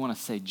 whatever you want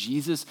to say,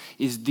 Jesus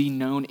is the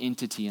known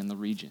entity in the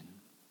region,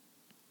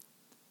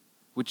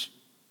 which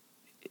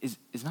is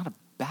not a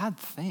bad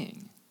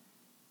thing,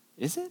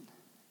 is it?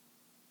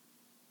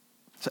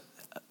 So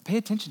pay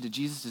attention to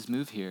Jesus'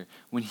 move here.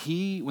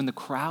 When the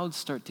crowds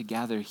start to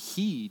gather,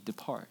 he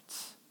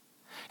departs.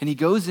 And he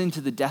goes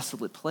into the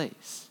desolate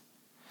place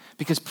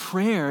because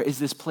prayer is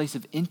this place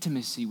of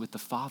intimacy with the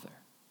Father.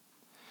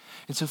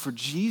 And so for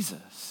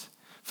Jesus,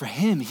 for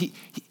him, he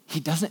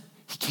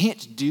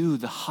can't do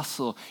the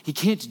hustle, he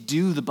can't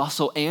do the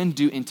bustle and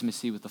do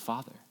intimacy with the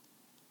Father.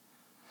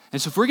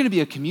 And so if we're going to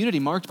be a community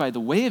marked by the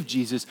way of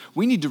Jesus,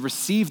 we need to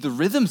receive the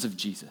rhythms of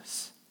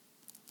Jesus.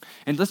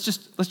 And let's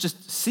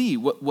just see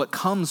what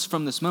comes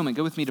from this moment.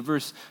 Go with me to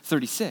verse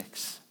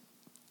 36.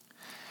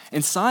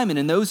 And Simon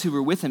and those who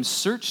were with him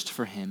searched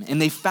for him, and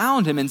they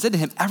found him and said to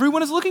him,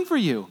 "Everyone is looking for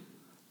you."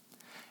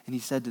 And he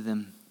said to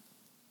them,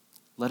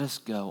 "Let us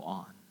go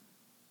on.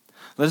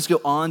 Let us go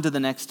on to the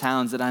next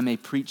towns that I may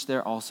preach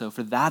there also,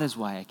 for that is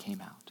why I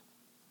came out."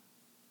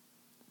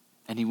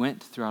 And he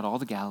went throughout all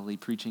the Galilee,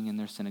 preaching in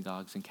their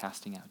synagogues and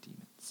casting out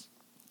demons.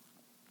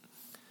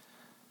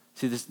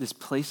 See, this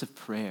place of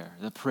prayer,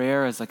 the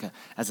prayer as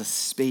a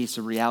space,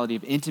 a reality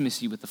of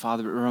intimacy with the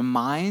Father, it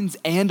reminds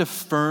and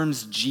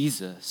affirms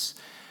Jesus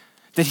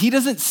that he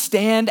doesn't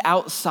stand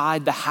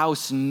outside the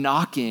house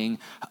knocking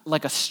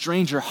like a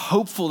stranger,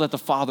 hopeful that the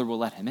Father will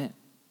let him in.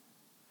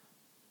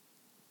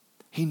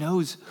 He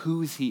knows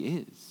whose he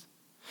is.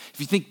 If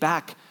you think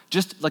back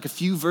just like a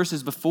few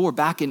verses before,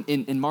 back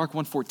in Mark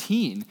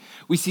 1:14,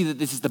 we see that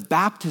this is the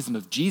baptism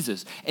of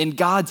Jesus, and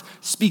God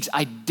speaks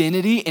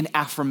identity and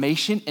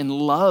affirmation and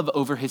love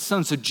over his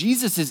son. So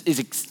Jesus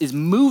is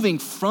moving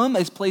from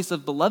a place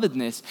of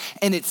belovedness,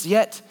 and it's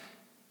yet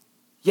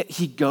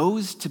he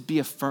goes to be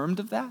affirmed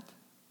of that.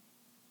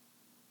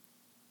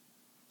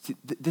 See,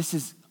 this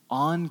is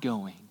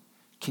ongoing,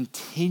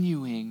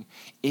 continuing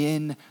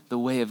in the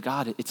way of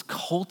God. It's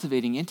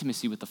cultivating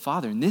intimacy with the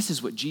Father, and this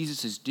is what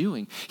Jesus is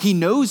doing. He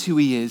knows who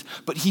he is,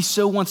 but he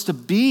so wants to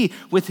be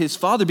with his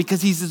Father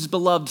because he's his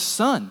beloved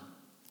Son.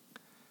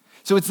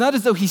 So it's not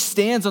as though he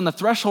stands on the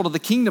threshold of the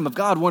kingdom of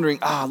God wondering,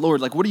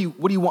 Lord, like, what do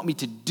you want me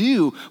to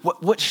do?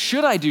 What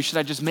should I do? Should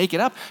I just make it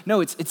up?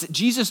 No, it's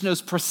Jesus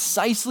knows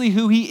precisely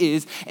who he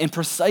is and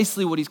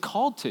precisely what he's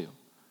called to.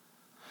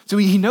 So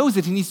he knows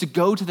that he needs to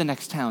go to the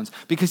next towns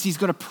because he's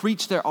going to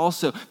preach there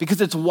also, because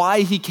it's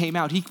why he came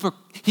out.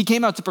 He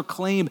came out to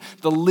proclaim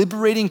the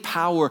liberating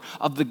power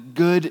of the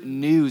good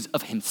news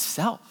of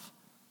himself.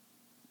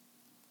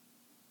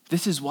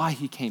 This is why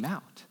he came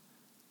out,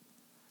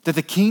 that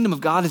the kingdom of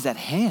God is at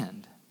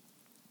hand.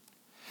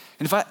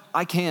 And if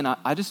I can,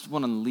 I just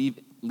want to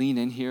lean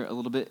in here a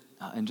little bit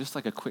and just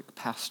like a quick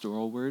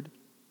pastoral word.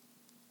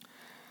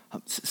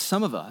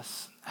 Some of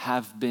us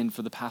have been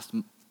for the past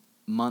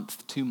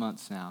month, 2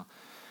 months now,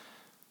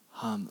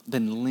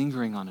 been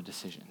lingering on a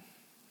decision.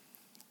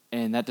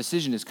 And that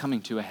decision is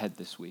coming to a head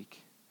this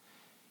week.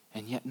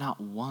 And yet not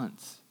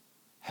once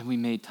have we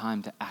made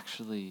time to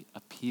actually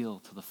appeal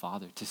to the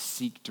Father, to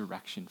seek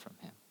direction from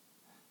him.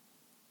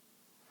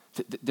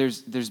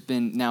 There's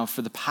been now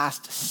for the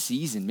past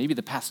season, maybe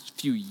the past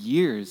few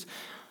years,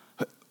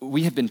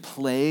 we have been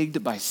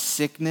plagued by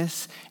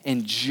sickness,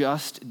 and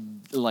just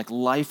like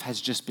life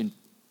has just been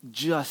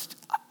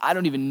I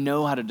don't even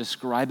know how to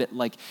describe it.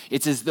 Like,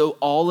 it's as though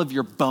all of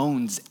your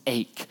bones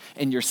ache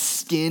and your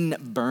skin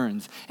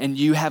burns and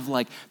you have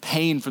like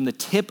pain from the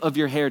tip of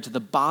your hair to the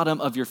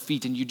bottom of your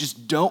feet, and you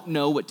just don't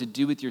know what to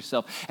do with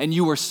yourself. And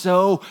you are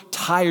so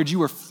tired.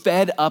 You are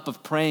fed up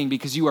of praying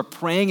because you are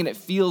praying and it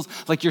feels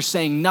like you're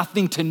saying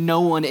nothing to no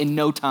one in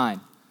no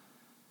time.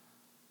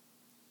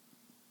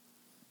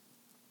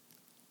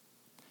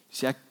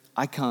 See,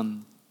 I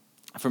come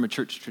from a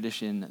church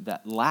tradition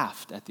that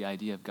laughed at the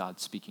idea of God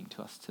speaking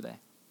to us today.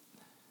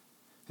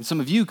 And some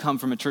of you come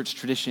from a church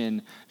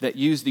tradition that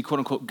used the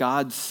quote-unquote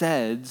God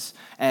says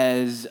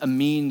as a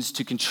means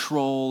to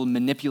control,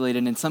 manipulate,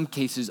 and in some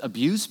cases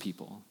abuse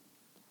people.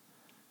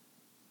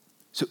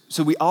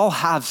 So we all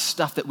have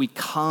stuff that we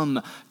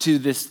come to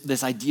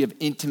this idea of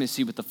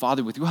intimacy with the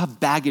Father with. We all have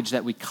baggage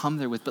that we come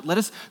there with. But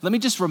let me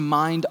just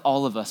remind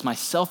all of us,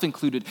 myself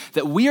included,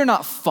 that we are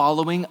not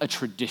following a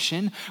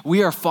tradition.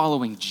 We are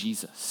following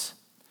Jesus.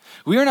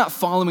 We are not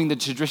following the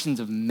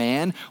traditions of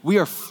man. We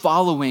are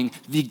following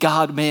the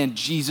God-man,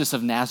 Jesus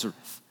of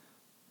Nazareth.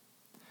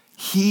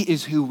 He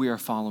is who we are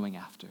following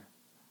after.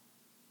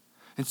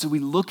 And so we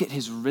look at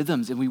his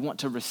rhythms and we want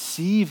to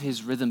receive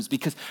his rhythms,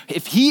 because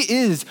if he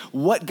is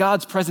what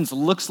God's presence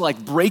looks like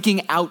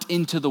breaking out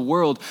into the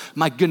world,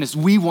 my goodness,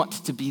 we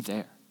want to be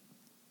there.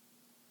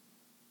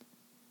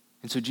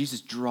 And so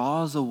Jesus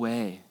draws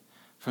away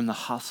from the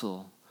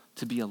hustle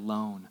to be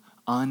alone,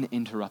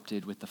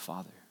 uninterrupted with the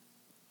Father.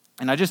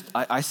 And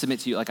I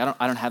submit to you, like I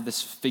don't have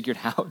this figured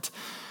out.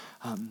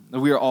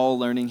 We are all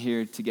learning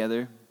here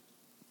together.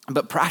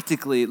 But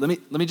practically, let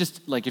me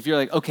just, if you're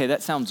like, okay,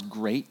 that sounds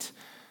great,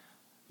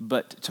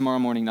 but tomorrow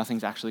morning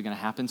nothing's actually going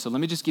to happen. So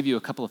let me just give you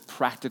a couple of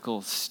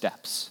practical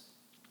steps.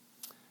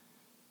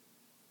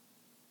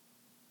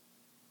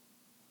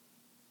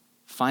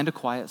 Find a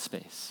quiet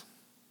space.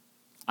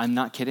 I'm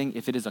not kidding.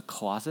 If it is a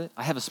closet,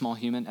 I have a small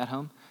human at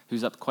home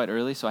who's up quite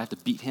early, so I have to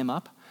beat him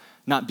up.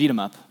 Not beat him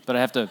up, but I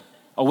have to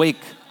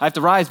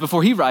rise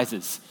before he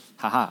rises.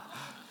 Ha.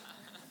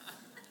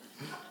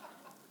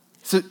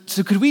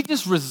 So could we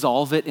just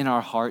resolve it in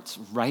our hearts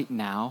right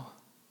now?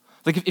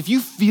 If you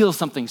feel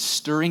something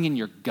stirring in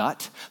your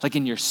gut,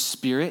 in your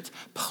spirit,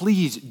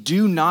 please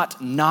do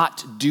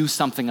not do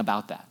something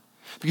about that.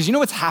 Because you know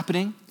what's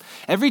happening?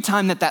 Every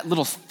time that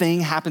little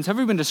thing happens,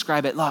 however you want to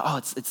describe it,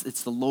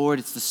 it's the Lord,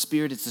 it's the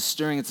Spirit, it's the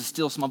stirring, it's the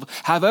still small voice.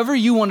 However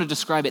you want to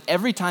describe it,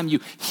 every time you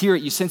hear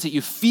it, you sense it,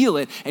 you feel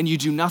it, and you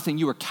do nothing,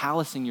 you are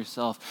callousing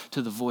yourself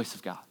to the voice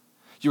of God.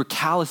 You are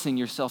callousing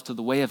yourself to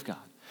the way of God.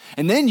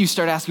 And then you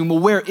start asking, well,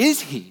 where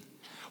is he?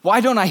 Why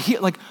don't I hear,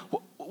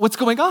 what's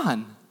going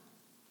on?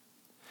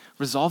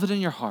 Resolve it in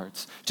your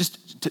hearts,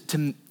 just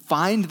to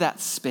find that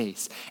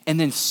space, and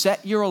then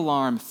set your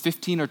alarm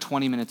 15 or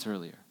 20 minutes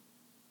earlier.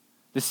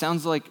 This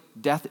sounds like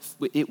death.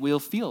 It will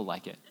feel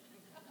like it.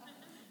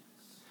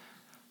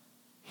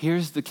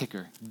 Here's the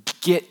kicker.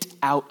 Get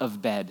out of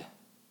bed.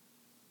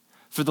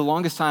 For the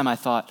longest time, I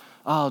thought,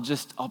 I'll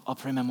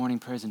pray my morning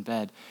prayers in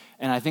bed.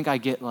 And I think I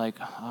get my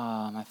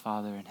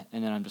Father,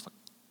 and then I'm just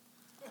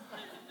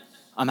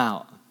I'm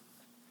out.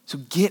 So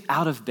get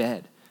out of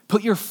bed.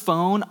 Put your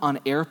phone on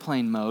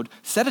airplane mode,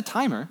 set a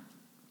timer,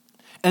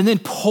 and then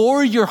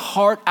pour your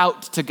heart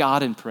out to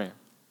God in prayer.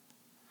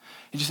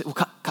 And you say, well,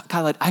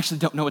 Kyle, I actually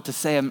don't know what to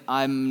say.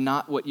 I'm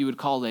not what you would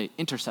call an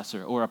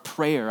intercessor or a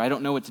prayer. I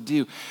don't know what to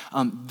do.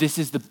 This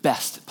is the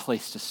best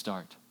place to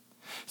start.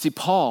 See,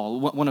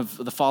 Paul, one of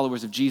the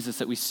followers of Jesus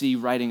that we see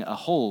writing a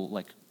whole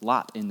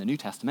lot in the New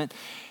Testament,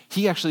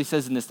 he actually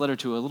says in this letter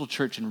to a little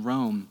church in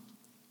Rome,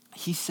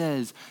 he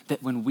says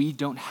that when we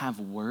don't have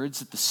words,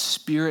 that the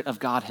Spirit of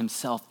God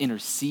himself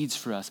intercedes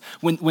for us.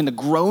 When the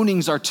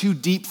groanings are too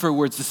deep for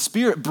words, the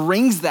Spirit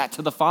brings that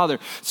to the Father.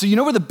 So you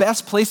know where the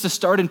best place to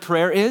start in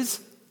prayer is?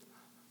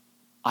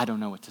 I don't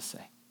know what to say.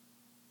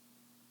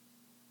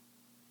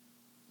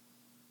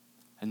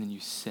 And then you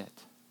sit.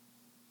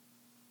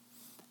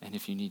 And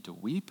if you need to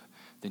weep,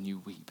 then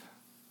you weep.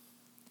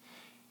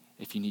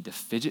 If you need to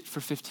fidget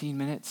for 15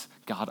 minutes,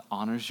 God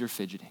honors your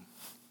fidgeting.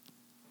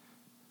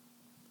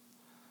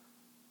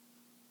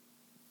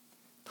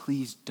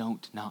 Please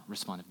don't not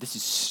respond. If this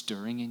is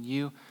stirring in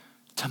you,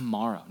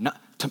 tomorrow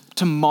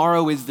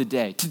is the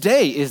day.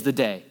 Today is the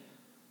day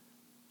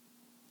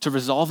to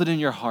resolve it in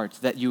your heart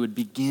that you would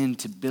begin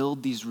to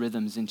build these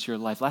rhythms into your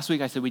life. Last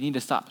week I said we need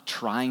to stop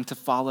trying to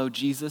follow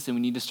Jesus and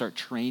we need to start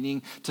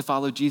training to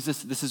follow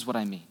Jesus. This is what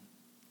I mean.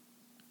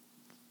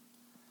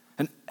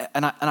 And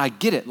I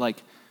get it.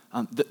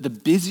 The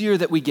busier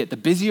that we get, the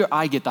busier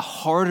I get, the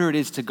harder it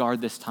is to guard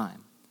this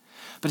time.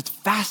 But it's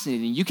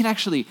fascinating. You can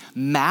actually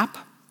map.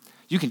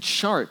 You can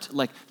chart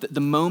the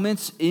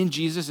moments in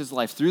Jesus'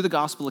 life through the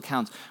gospel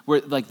accounts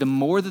where the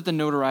more that the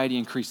notoriety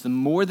increased, the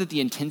more that the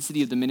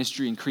intensity of the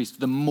ministry increased,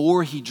 the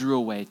more he drew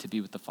away to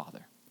be with the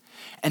Father.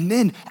 And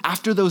then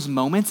after those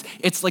moments,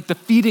 it's like the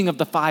feeding of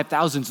the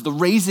 5,000s, the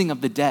raising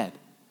of the dead.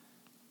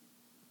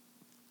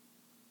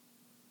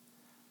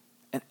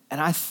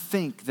 And I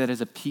think that as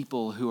a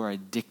people who are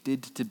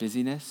addicted to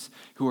busyness,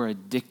 who are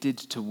addicted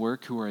to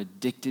work, who are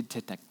addicted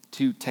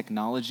to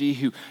technology,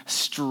 who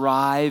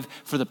strive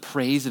for the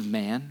praise of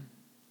man,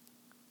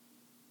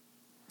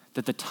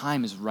 that the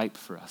time is ripe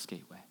for us,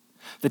 Gateway.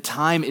 The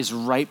time is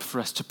ripe for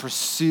us to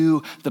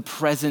pursue the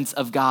presence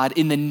of God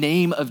in the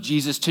name of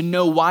Jesus, to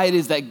know why it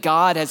is that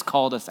God has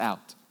called us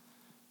out.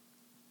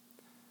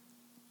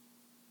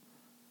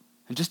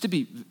 And just to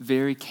be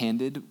very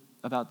candid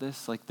about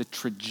this, the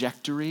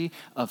trajectory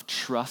of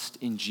trust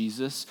in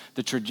Jesus,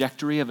 the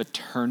trajectory of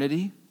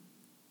eternity,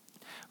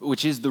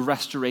 which is the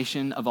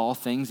restoration of all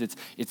things.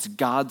 It's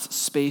God's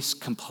space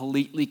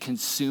completely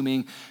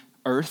consuming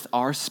earth,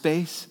 our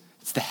space.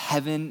 It's the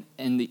heaven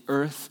and the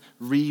earth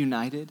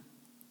reunited.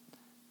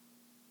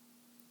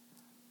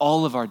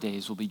 All of our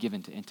days will be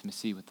given to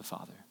intimacy with the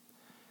Father.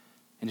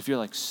 And if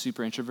you're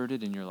super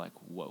introverted and you're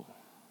whoa,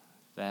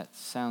 that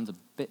sounds a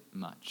bit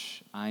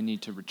much. I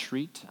need to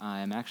retreat.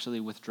 I am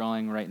actually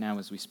withdrawing right now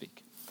as we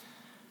speak.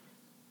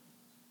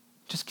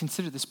 Just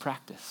consider this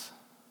practice.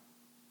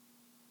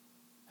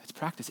 It's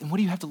practice. And what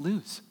do you have to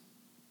lose?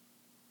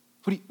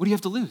 What do you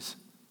have to lose?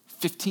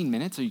 15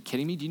 minutes? Are you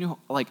kidding me? Do you know,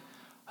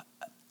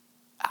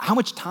 how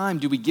much time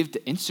do we give to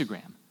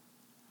Instagram?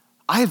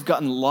 I have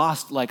gotten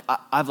lost.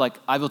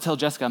 I will tell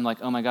Jessica, I'm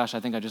oh my gosh, I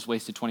think I just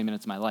wasted 20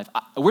 minutes of my life.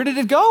 Where did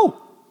it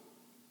go?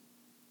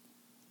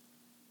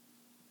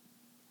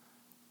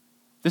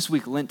 This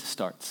week, Lent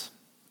starts.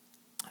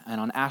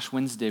 And on Ash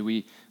Wednesday,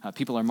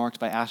 people are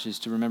marked by ashes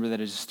to remember that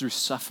it is through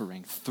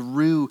suffering,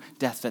 through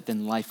death, that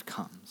then life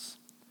comes.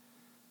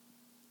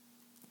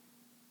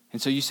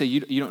 And so you say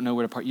you don't know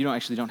where to park. You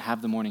don't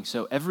have the morning.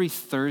 So every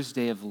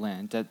Thursday of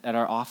Lent at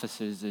our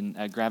offices in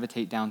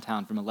Gravitate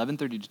downtown from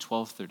 11:30 to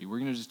 12:30, we're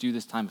going to just do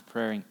this time of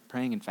praying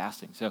and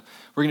fasting. So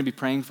we're going to be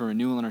praying for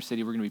renewal in our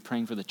city. We're going to be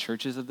praying for the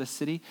churches of this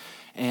city.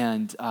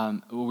 And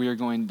we are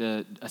going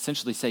to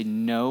essentially say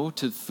no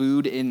to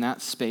food in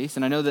that space.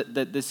 And I know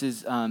that this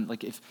is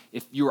like if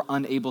you are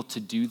unable to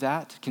do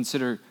that,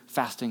 consider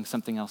fasting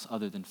something else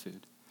other than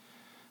food.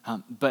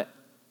 But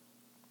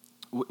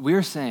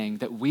we're saying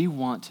that we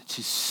want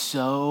to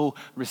so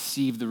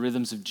receive the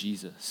rhythms of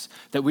Jesus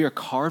that we are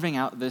carving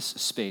out this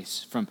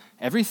space from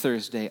every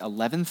Thursday,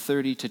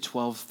 11:30 to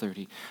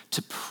 12:30,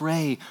 to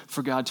pray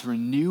for God to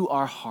renew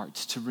our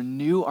hearts, to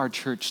renew our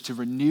church, to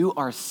renew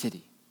our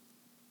city.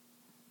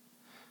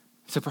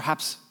 So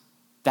perhaps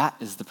that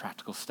is the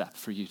practical step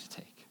for you to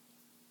take.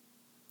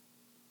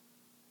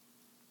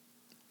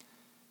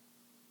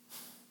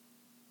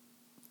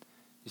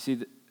 You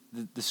see,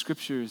 the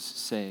scriptures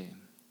say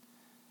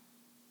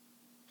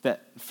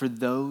that for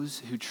those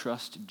who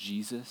trust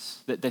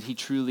Jesus, that he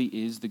truly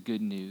is the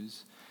good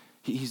news.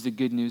 He's the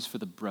good news for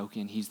the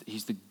broken.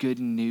 He's the good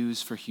news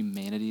for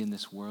humanity in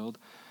this world,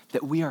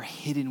 that we are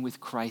hidden with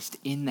Christ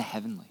in the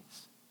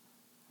heavenlies.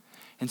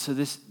 And so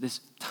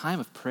this time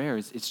of prayer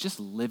it's just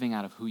living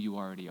out of who you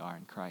already are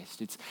in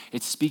Christ.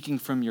 It's speaking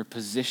from your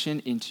position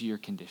into your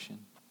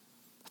condition.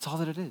 That's all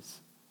that it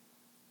is.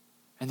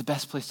 And the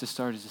best place to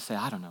start is to say,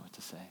 I don't know what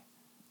to say.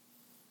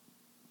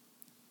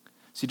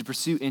 See, to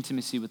pursue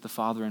intimacy with the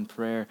Father in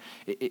prayer,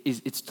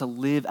 it's to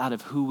live out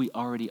of who we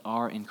already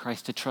are in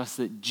Christ, to trust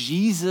that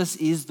Jesus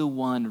is the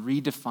one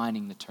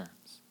redefining the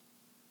terms.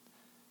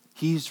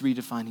 He's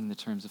redefining the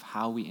terms of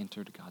how we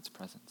enter to God's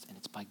presence, and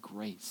it's by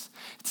grace.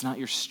 It's not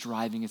your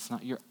striving, it's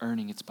not your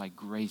earning, it's by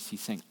grace.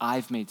 He's saying,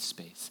 I've made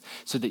space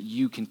so that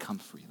you can come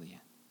freely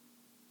in.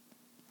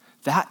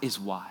 That is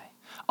why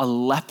a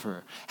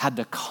leper had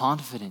the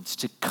confidence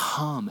to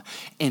come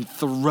and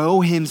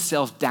throw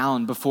himself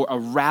down before a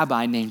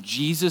rabbi named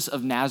Jesus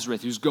of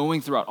Nazareth, who's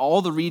going throughout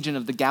all the region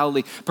of the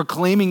Galilee,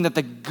 proclaiming that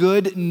the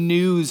good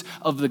news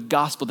of the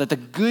gospel, that the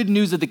good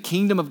news of the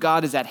kingdom of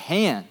God is at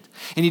hand.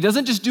 And he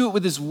doesn't just do it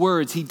with his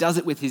words, he does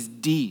it with his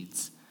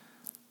deeds.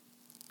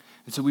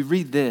 And so we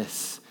read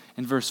this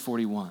in verse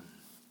 41.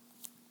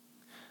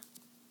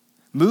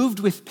 Moved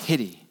with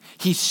pity,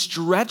 he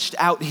stretched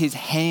out his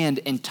hand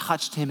and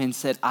touched him and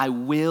said, I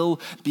will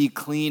be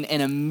clean. And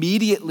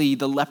immediately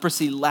the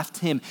leprosy left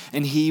him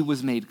and he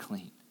was made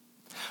clean.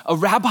 A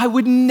rabbi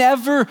would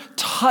never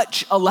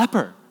touch a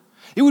leper.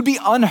 It would be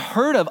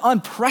unheard of,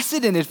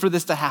 unprecedented for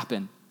this to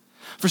happen.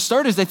 For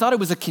starters, they thought it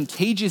was a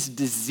contagious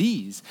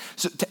disease.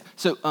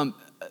 So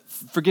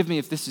forgive me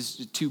if this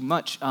is too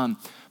much,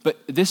 but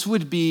this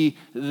would be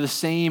the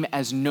same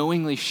as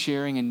knowingly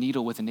sharing a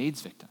needle with an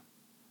AIDS victim.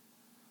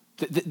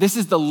 This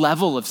is the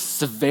level of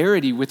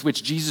severity with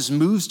which Jesus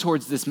moves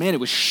towards this man. It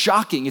was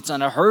shocking. It's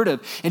unheard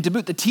of. And to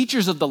boot, the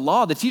teachers of the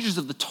law, the teachers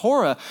of the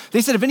Torah, they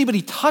said if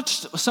anybody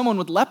touched someone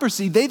with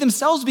leprosy, they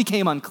themselves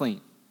became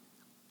unclean.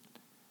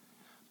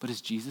 But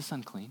is Jesus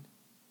unclean?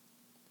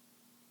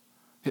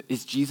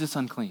 Is Jesus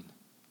unclean?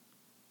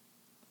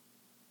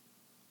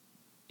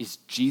 Is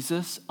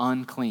Jesus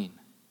unclean?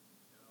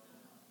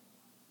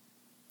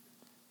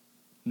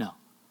 No.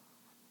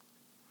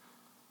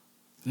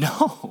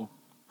 No.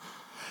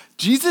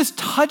 Jesus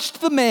touched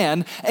the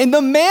man, and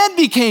the man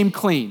became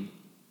clean.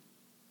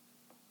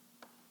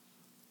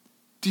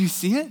 Do you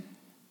see it?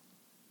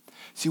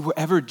 See,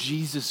 wherever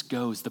Jesus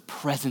goes, the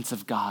presence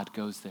of God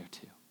goes there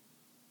too.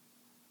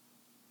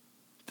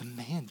 The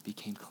man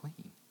became clean.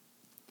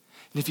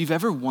 And if you've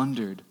ever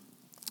wondered,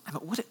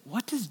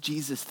 what does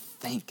Jesus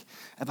think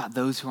about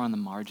those who are on the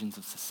margins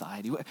of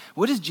society?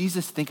 What does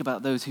Jesus think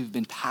about those who've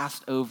been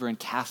passed over and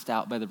cast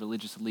out by the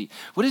religious elite?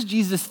 What does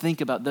Jesus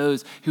think about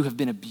those who have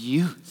been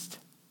abused?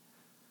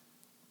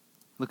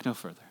 Look no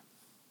further.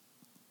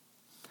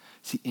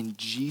 See, in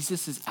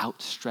Jesus'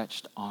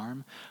 outstretched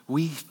arm,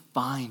 we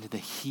find the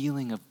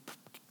healing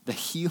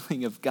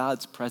of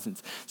God's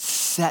presence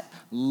set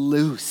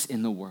loose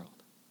in the world.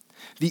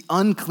 The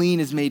unclean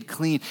is made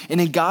clean.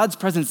 And in God's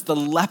presence, the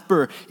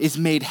leper is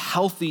made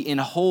healthy and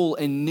whole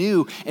and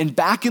new. And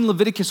back in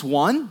Leviticus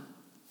 1,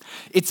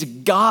 it's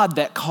God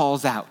that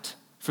calls out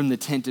from the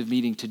tent of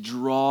meeting to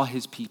draw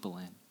his people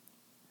in.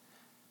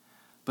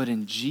 But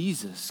in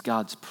Jesus,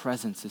 God's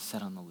presence is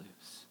set on the loose.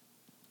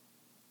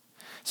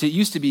 So it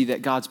used to be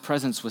that God's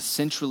presence was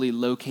centrally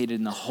located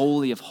in the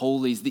Holy of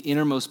Holies, the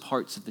innermost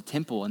parts of the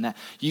temple, and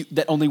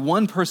that only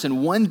one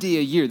person, one day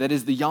a year, that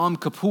is the Yom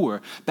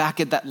Kippur, back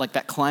at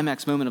that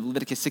climax moment of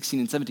Leviticus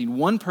 16 and 17,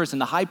 one person,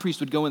 the high priest,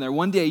 would go in there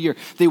one day a year.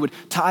 They would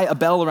tie a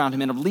bell around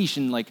him and a leash,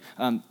 and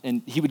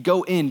he would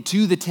go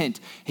into the tent.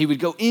 He would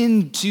go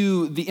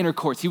into the inner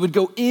courts. He would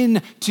go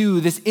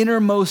into this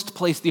innermost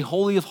place, the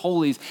Holy of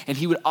Holies, and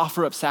he would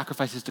offer up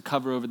sacrifices to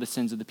cover over the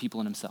sins of the people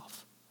and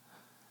himself.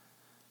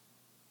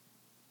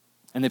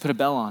 And they put a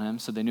bell on him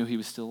so they knew he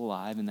was still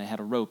alive, and they had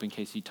a rope in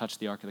case he touched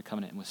the Ark of the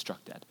Covenant and was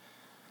struck dead,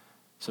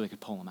 so they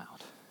could pull him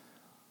out.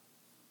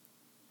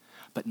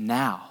 But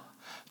now,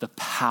 the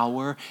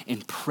power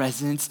and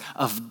presence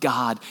of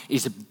God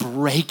is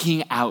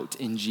breaking out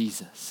in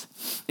Jesus.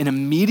 And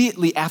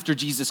immediately after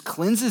Jesus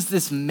cleanses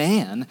this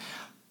man,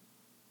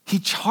 he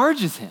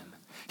charges him.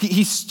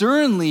 He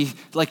sternly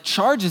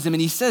charges him,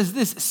 and he says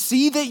this,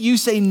 "See that you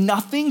say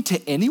nothing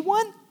to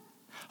anyone?"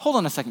 Hold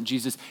on a second,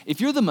 Jesus.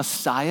 If you're the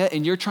Messiah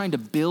and you're trying to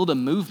build a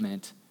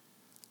movement,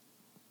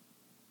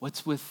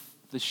 what's with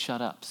the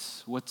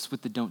shut-ups? What's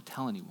with the don't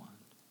tell anyone?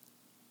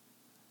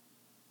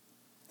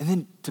 And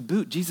then to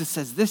boot, Jesus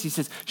says this. He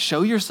says,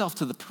 "Show yourself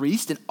to the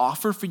priest and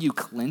offer for you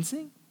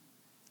cleansing,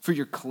 for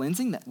your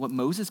cleansing, that what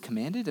Moses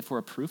commanded, if we're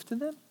a proof to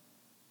them."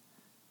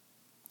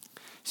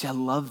 See, I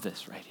love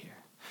this right here.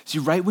 See,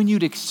 right when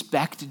you'd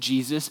expect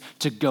Jesus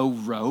to go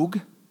rogue,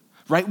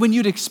 right when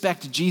you'd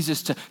expect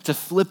Jesus to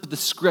flip the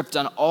script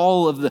on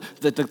all of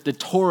the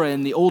Torah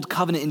and the Old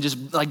Covenant and just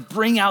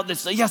bring out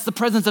this, yes, the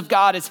presence of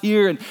God is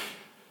here. And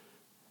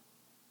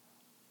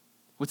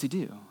what's he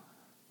do?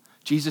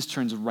 Jesus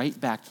turns right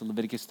back to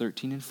Leviticus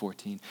 13 and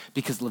 14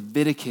 because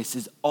Leviticus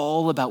is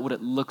all about what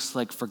it looks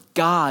like for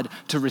God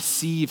to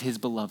receive his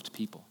beloved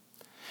people.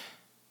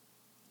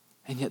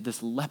 And yet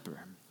this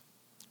leper,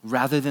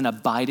 rather than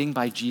abiding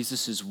by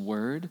Jesus'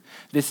 word,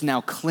 this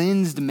now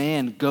cleansed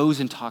man goes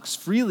and talks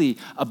freely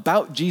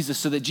about Jesus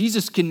so that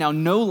Jesus can now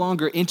no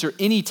longer enter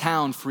any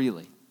town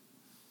freely.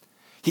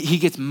 He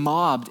gets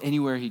mobbed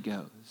anywhere he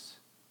goes.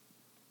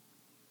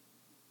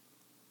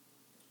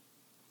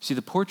 See,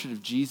 the portrait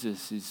of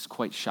Jesus is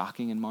quite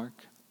shocking in Mark.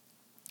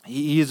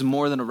 He is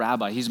more than a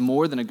rabbi. He's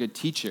more than a good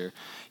teacher.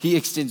 He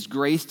extends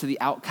grace to the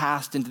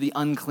outcast and to the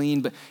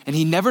unclean, and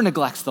he never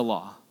neglects the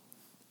law.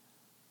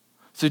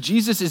 So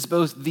Jesus is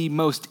both the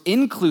most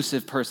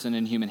inclusive person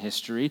in human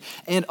history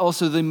and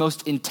also the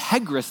most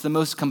integrous, the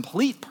most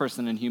complete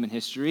person in human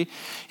history,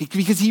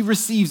 because he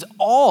receives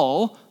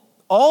all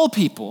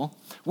people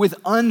with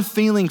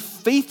unfailing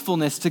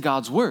faithfulness to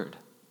God's word.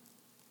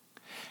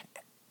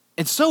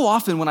 And so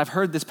often when I've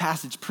heard this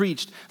passage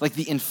preached,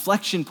 the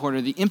inflection point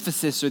or the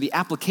emphasis or the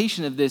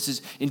application of this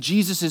is in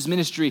Jesus'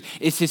 ministry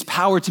is his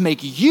power to make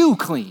you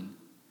clean.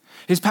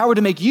 His power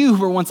to make you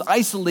who were once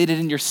isolated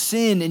in your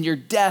sin and your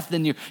death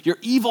and your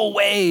evil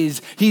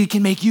ways, he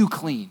can make you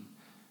clean.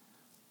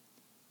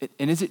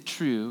 And is it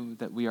true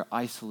that we are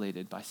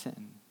isolated by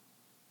sin?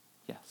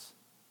 Yes.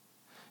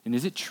 And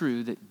is it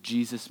true that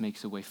Jesus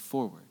makes a way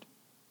forward?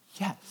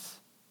 Yes.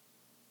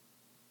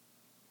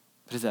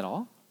 But is that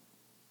all?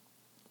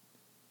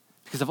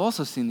 Because I've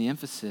also seen the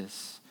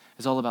emphasis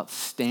is all about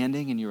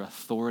standing in your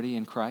authority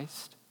in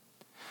Christ.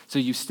 So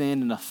you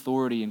stand in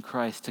authority in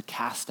Christ to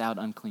cast out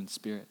unclean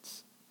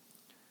spirits.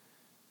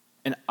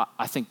 And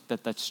I think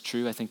that that's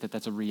true. I think that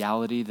that's a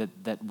reality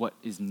that what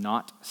is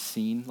not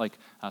seen,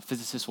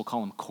 physicists will call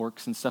them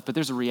corks and stuff, but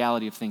there's a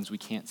reality of things we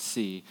can't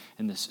see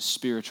in this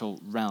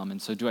spiritual realm.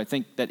 And so do I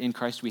think that in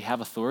Christ we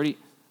have authority?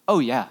 Oh,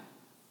 yeah.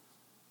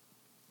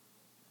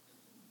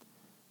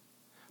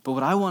 But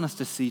what I want us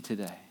to see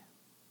today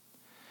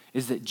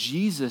is that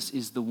Jesus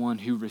is the one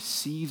who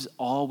receives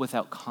all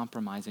without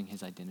compromising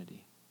his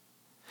identity.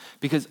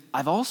 Because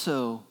I've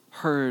also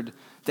heard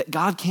that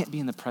God can't be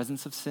in the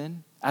presence of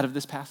sin out of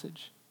this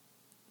passage,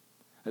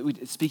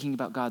 speaking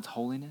about God's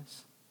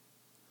holiness.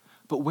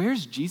 But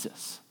where's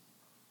Jesus?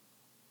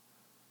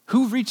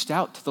 Who reached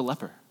out to the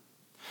leper?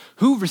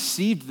 Who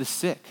received the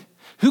sick?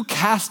 Who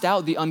cast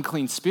out the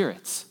unclean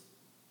spirits?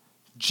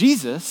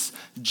 Jesus,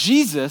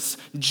 Jesus,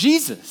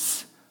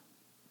 Jesus.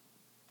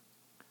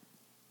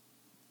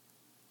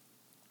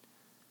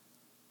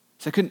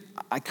 So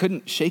I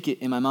couldn't shake it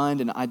in my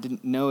mind, and I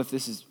didn't know if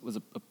this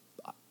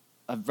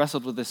I've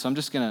wrestled with this, so I'm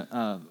just going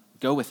to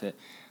go with it.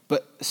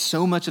 But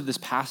so much of this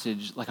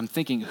passage, I'm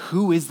thinking,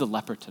 who is the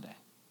leper today?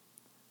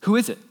 Who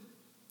is it?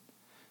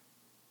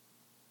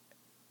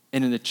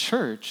 And in the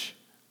church,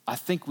 I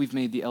think we've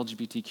made the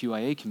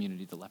LGBTQIA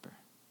community the leper.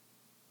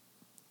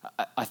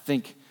 I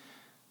think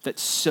that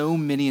so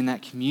many in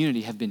that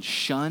community have been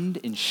shunned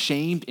and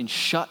shamed and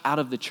shut out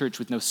of the church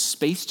with no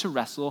space to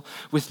wrestle,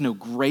 with no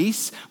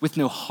grace, with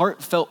no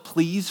heartfelt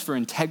pleas for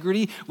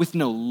integrity, with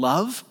no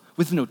love,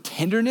 with no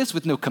tenderness,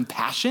 with no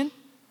compassion.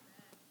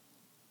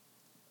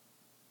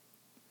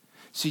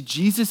 See,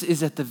 Jesus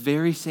is at the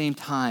very same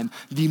time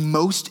the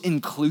most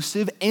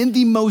inclusive and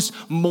the most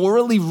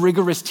morally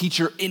rigorous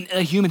teacher in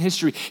human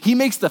history. He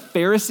makes the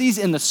Pharisees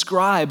and the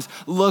scribes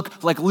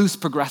look like loose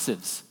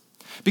progressives.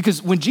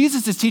 Because when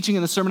Jesus is teaching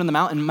in the Sermon on the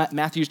Mount in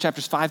Matthew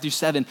chapters 5 through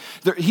 7,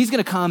 he's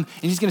going to come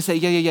and he's going to say,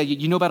 yeah,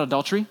 you know about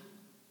adultery?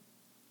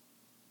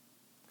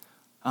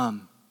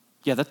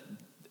 Yeah,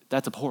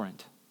 that's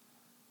abhorrent.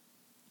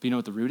 But you know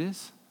what the root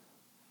is?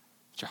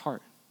 It's your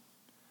heart.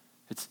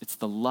 It's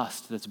the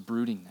lust that's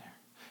brooding there.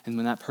 And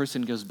when that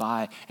person goes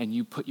by and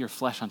you put your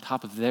flesh on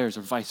top of theirs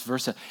or vice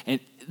versa, and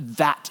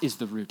that is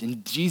the root.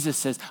 And Jesus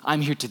says,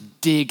 I'm here to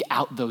dig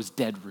out those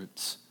dead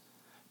roots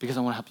because I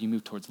want to help you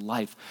move towards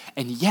life.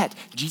 And yet,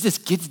 Jesus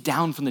gets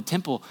down from the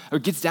temple or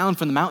gets down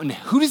from the mountain.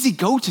 Who does he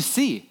go to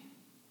see?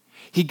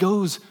 He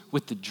goes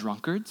with the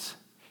drunkards.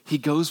 He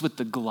goes with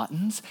the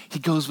gluttons. He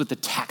goes with the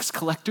tax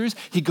collectors.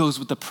 He goes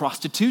with the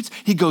prostitutes.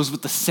 He goes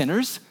with the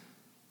sinners.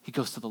 He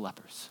goes to the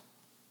lepers.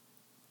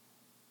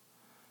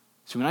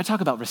 So when I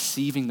talk about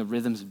receiving the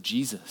rhythms of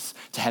Jesus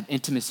to have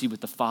intimacy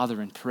with the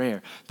Father in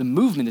prayer, the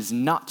movement is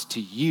not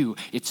to you,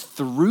 it's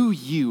through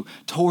you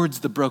towards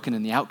the broken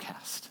and the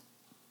outcast.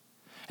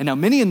 And now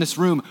many in this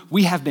room,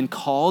 we have been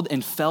called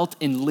and felt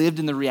and lived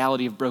in the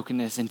reality of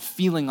brokenness and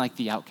feeling like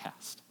the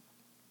outcast.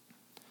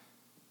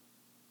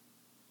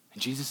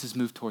 And Jesus has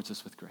moved towards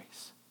us with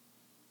grace.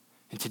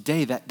 And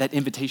today that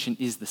invitation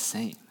is the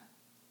same.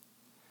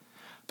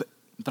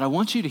 But I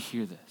want you to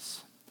hear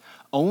this.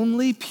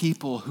 Only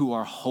people who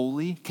are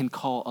holy can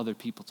call other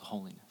people to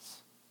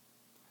holiness.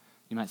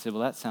 You might say,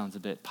 well, that sounds a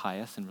bit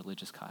pious and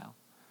religious, Kyle.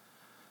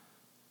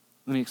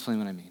 Let me explain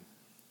what I mean.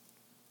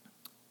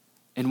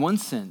 In one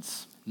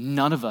sense,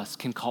 none of us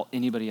can call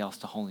anybody else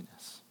to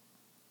holiness.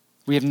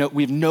 We have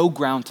no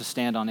ground to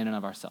stand on in and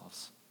of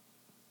ourselves.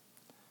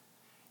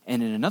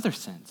 And in another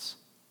sense,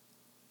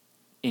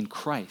 in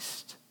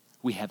Christ,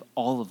 we have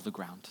all of the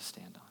ground to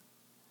stand on.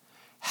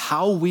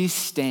 How we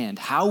stand,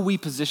 how we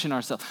position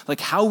ourselves, like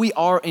how we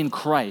are in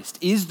Christ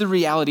is the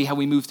reality how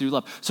we move through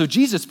love. So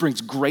Jesus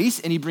brings grace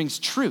and he brings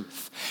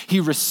truth. He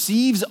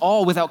receives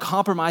all without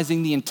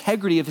compromising the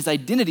integrity of his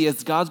identity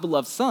as God's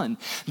beloved son.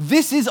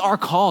 This is our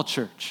call,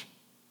 church.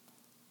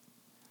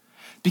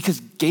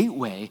 Because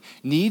Gateway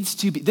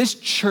this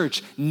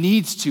church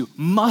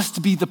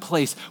must be the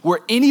place where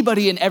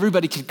anybody and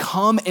everybody can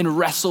come and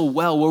wrestle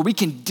well, where we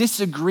can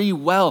disagree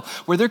well,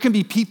 where there can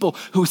be people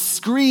who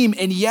scream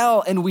and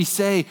yell and we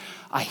say,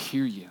 I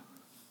hear you.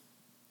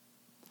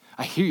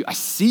 I hear you. I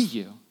see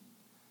you.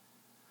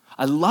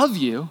 I love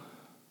you.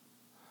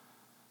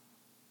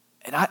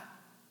 And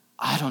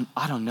I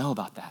don't know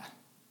about that.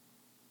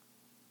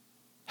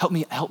 Help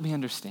me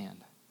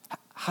understand.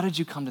 How did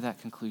you come to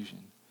that conclusion?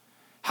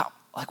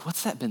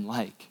 What's that been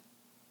like?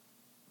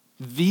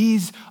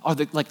 These are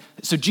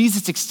so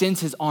Jesus extends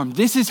his arm.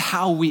 This is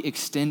how we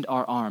extend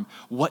our arm.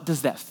 What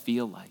does that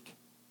feel like?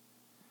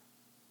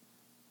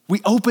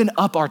 We open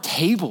up our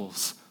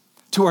tables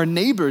to our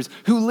neighbors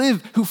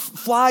who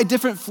fly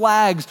different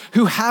flags,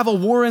 who have a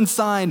Warren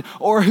sign,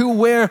 or who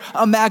wear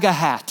a MAGA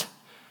hat.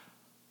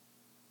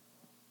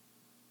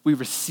 We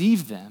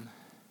receive them.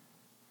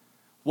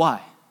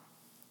 Why?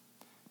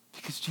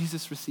 Because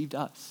Jesus received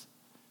us.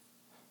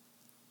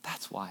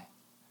 That's why.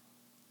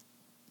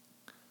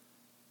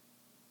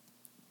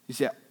 You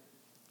see,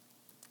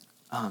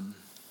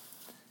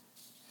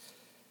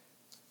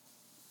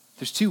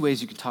 there's two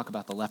ways you can talk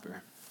about the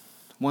leper.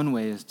 One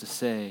way is to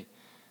say,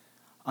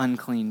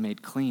 unclean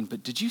made clean.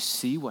 But did you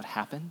see what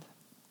happened?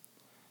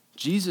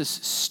 Jesus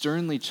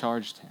sternly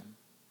charged him,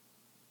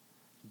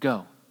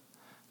 go,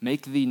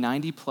 make the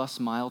 90-plus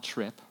mile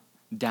trip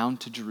down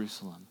to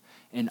Jerusalem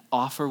and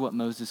offer what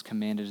Moses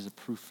commanded as a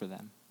proof for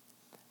them.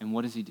 And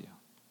what does he do?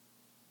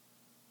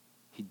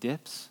 He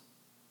dips,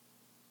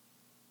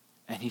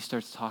 and he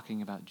starts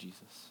talking about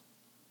Jesus.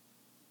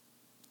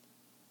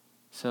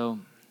 So,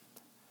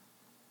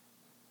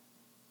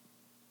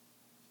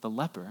 the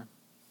leper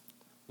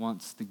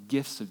wants the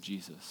gifts of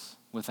Jesus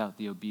without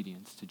the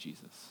obedience to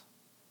Jesus.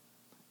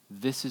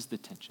 This is the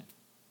tension.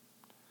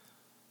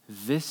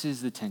 This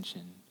is the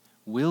tension.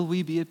 Will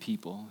we be a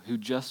people who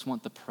just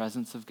want the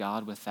presence of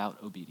God without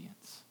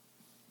obedience?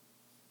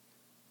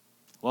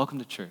 Welcome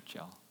to church,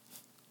 y'all.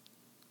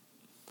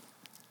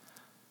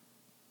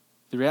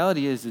 The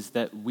reality is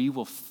that we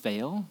will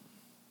fail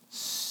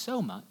so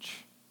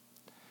much,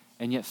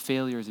 and yet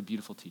failure is a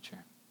beautiful teacher.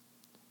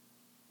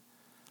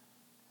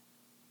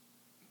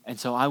 And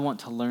so I want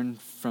to learn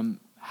from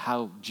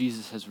how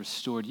Jesus has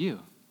restored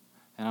you,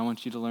 and I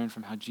want you to learn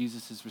from how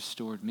Jesus has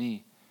restored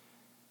me.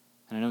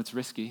 And I know it's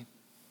risky.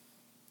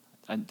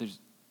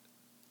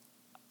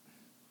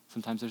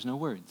 Sometimes there's no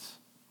words.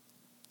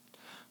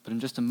 But in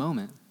just a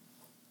moment,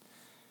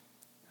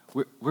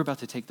 we're about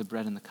to take the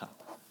bread and the cup.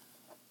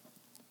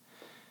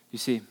 You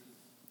see,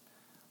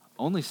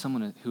 only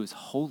someone who is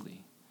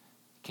holy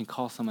can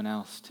call someone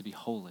else to be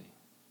holy.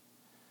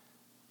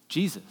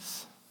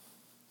 Jesus,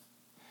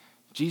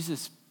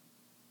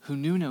 who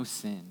knew no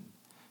sin,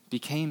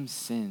 became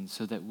sin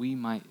so that we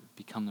might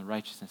become the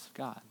righteousness of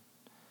God.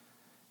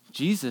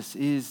 Jesus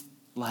is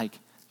like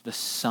the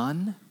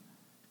sun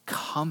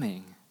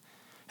coming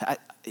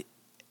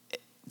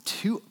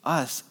to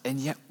us, and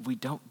yet we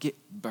don't get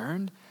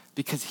burned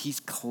because he's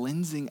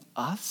cleansing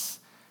us.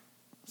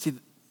 See,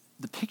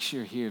 the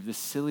picture here of this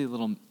silly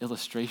little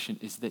illustration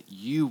is that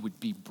you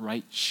would be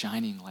bright,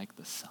 shining like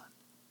the sun.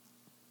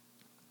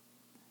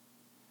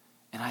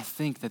 And I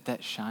think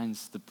that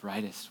shines the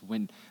brightest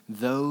when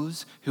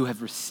those who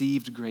have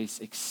received grace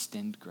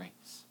extend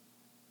grace.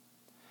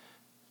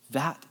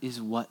 That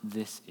is what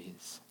this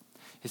is.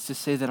 It's to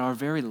say that our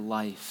very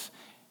life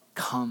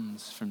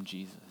comes from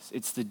Jesus.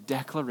 It's the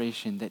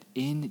declaration that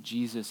in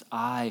Jesus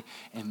I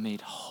am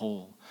made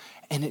whole.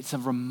 And it's a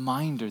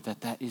reminder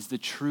that is the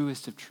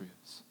truest of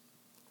truths.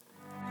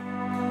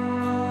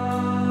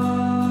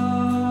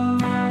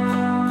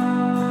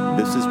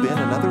 This has been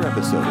another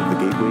episode of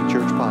the Gateway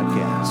Church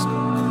Podcast.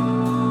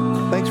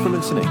 Thanks for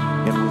listening,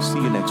 and we'll see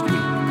you next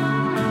week.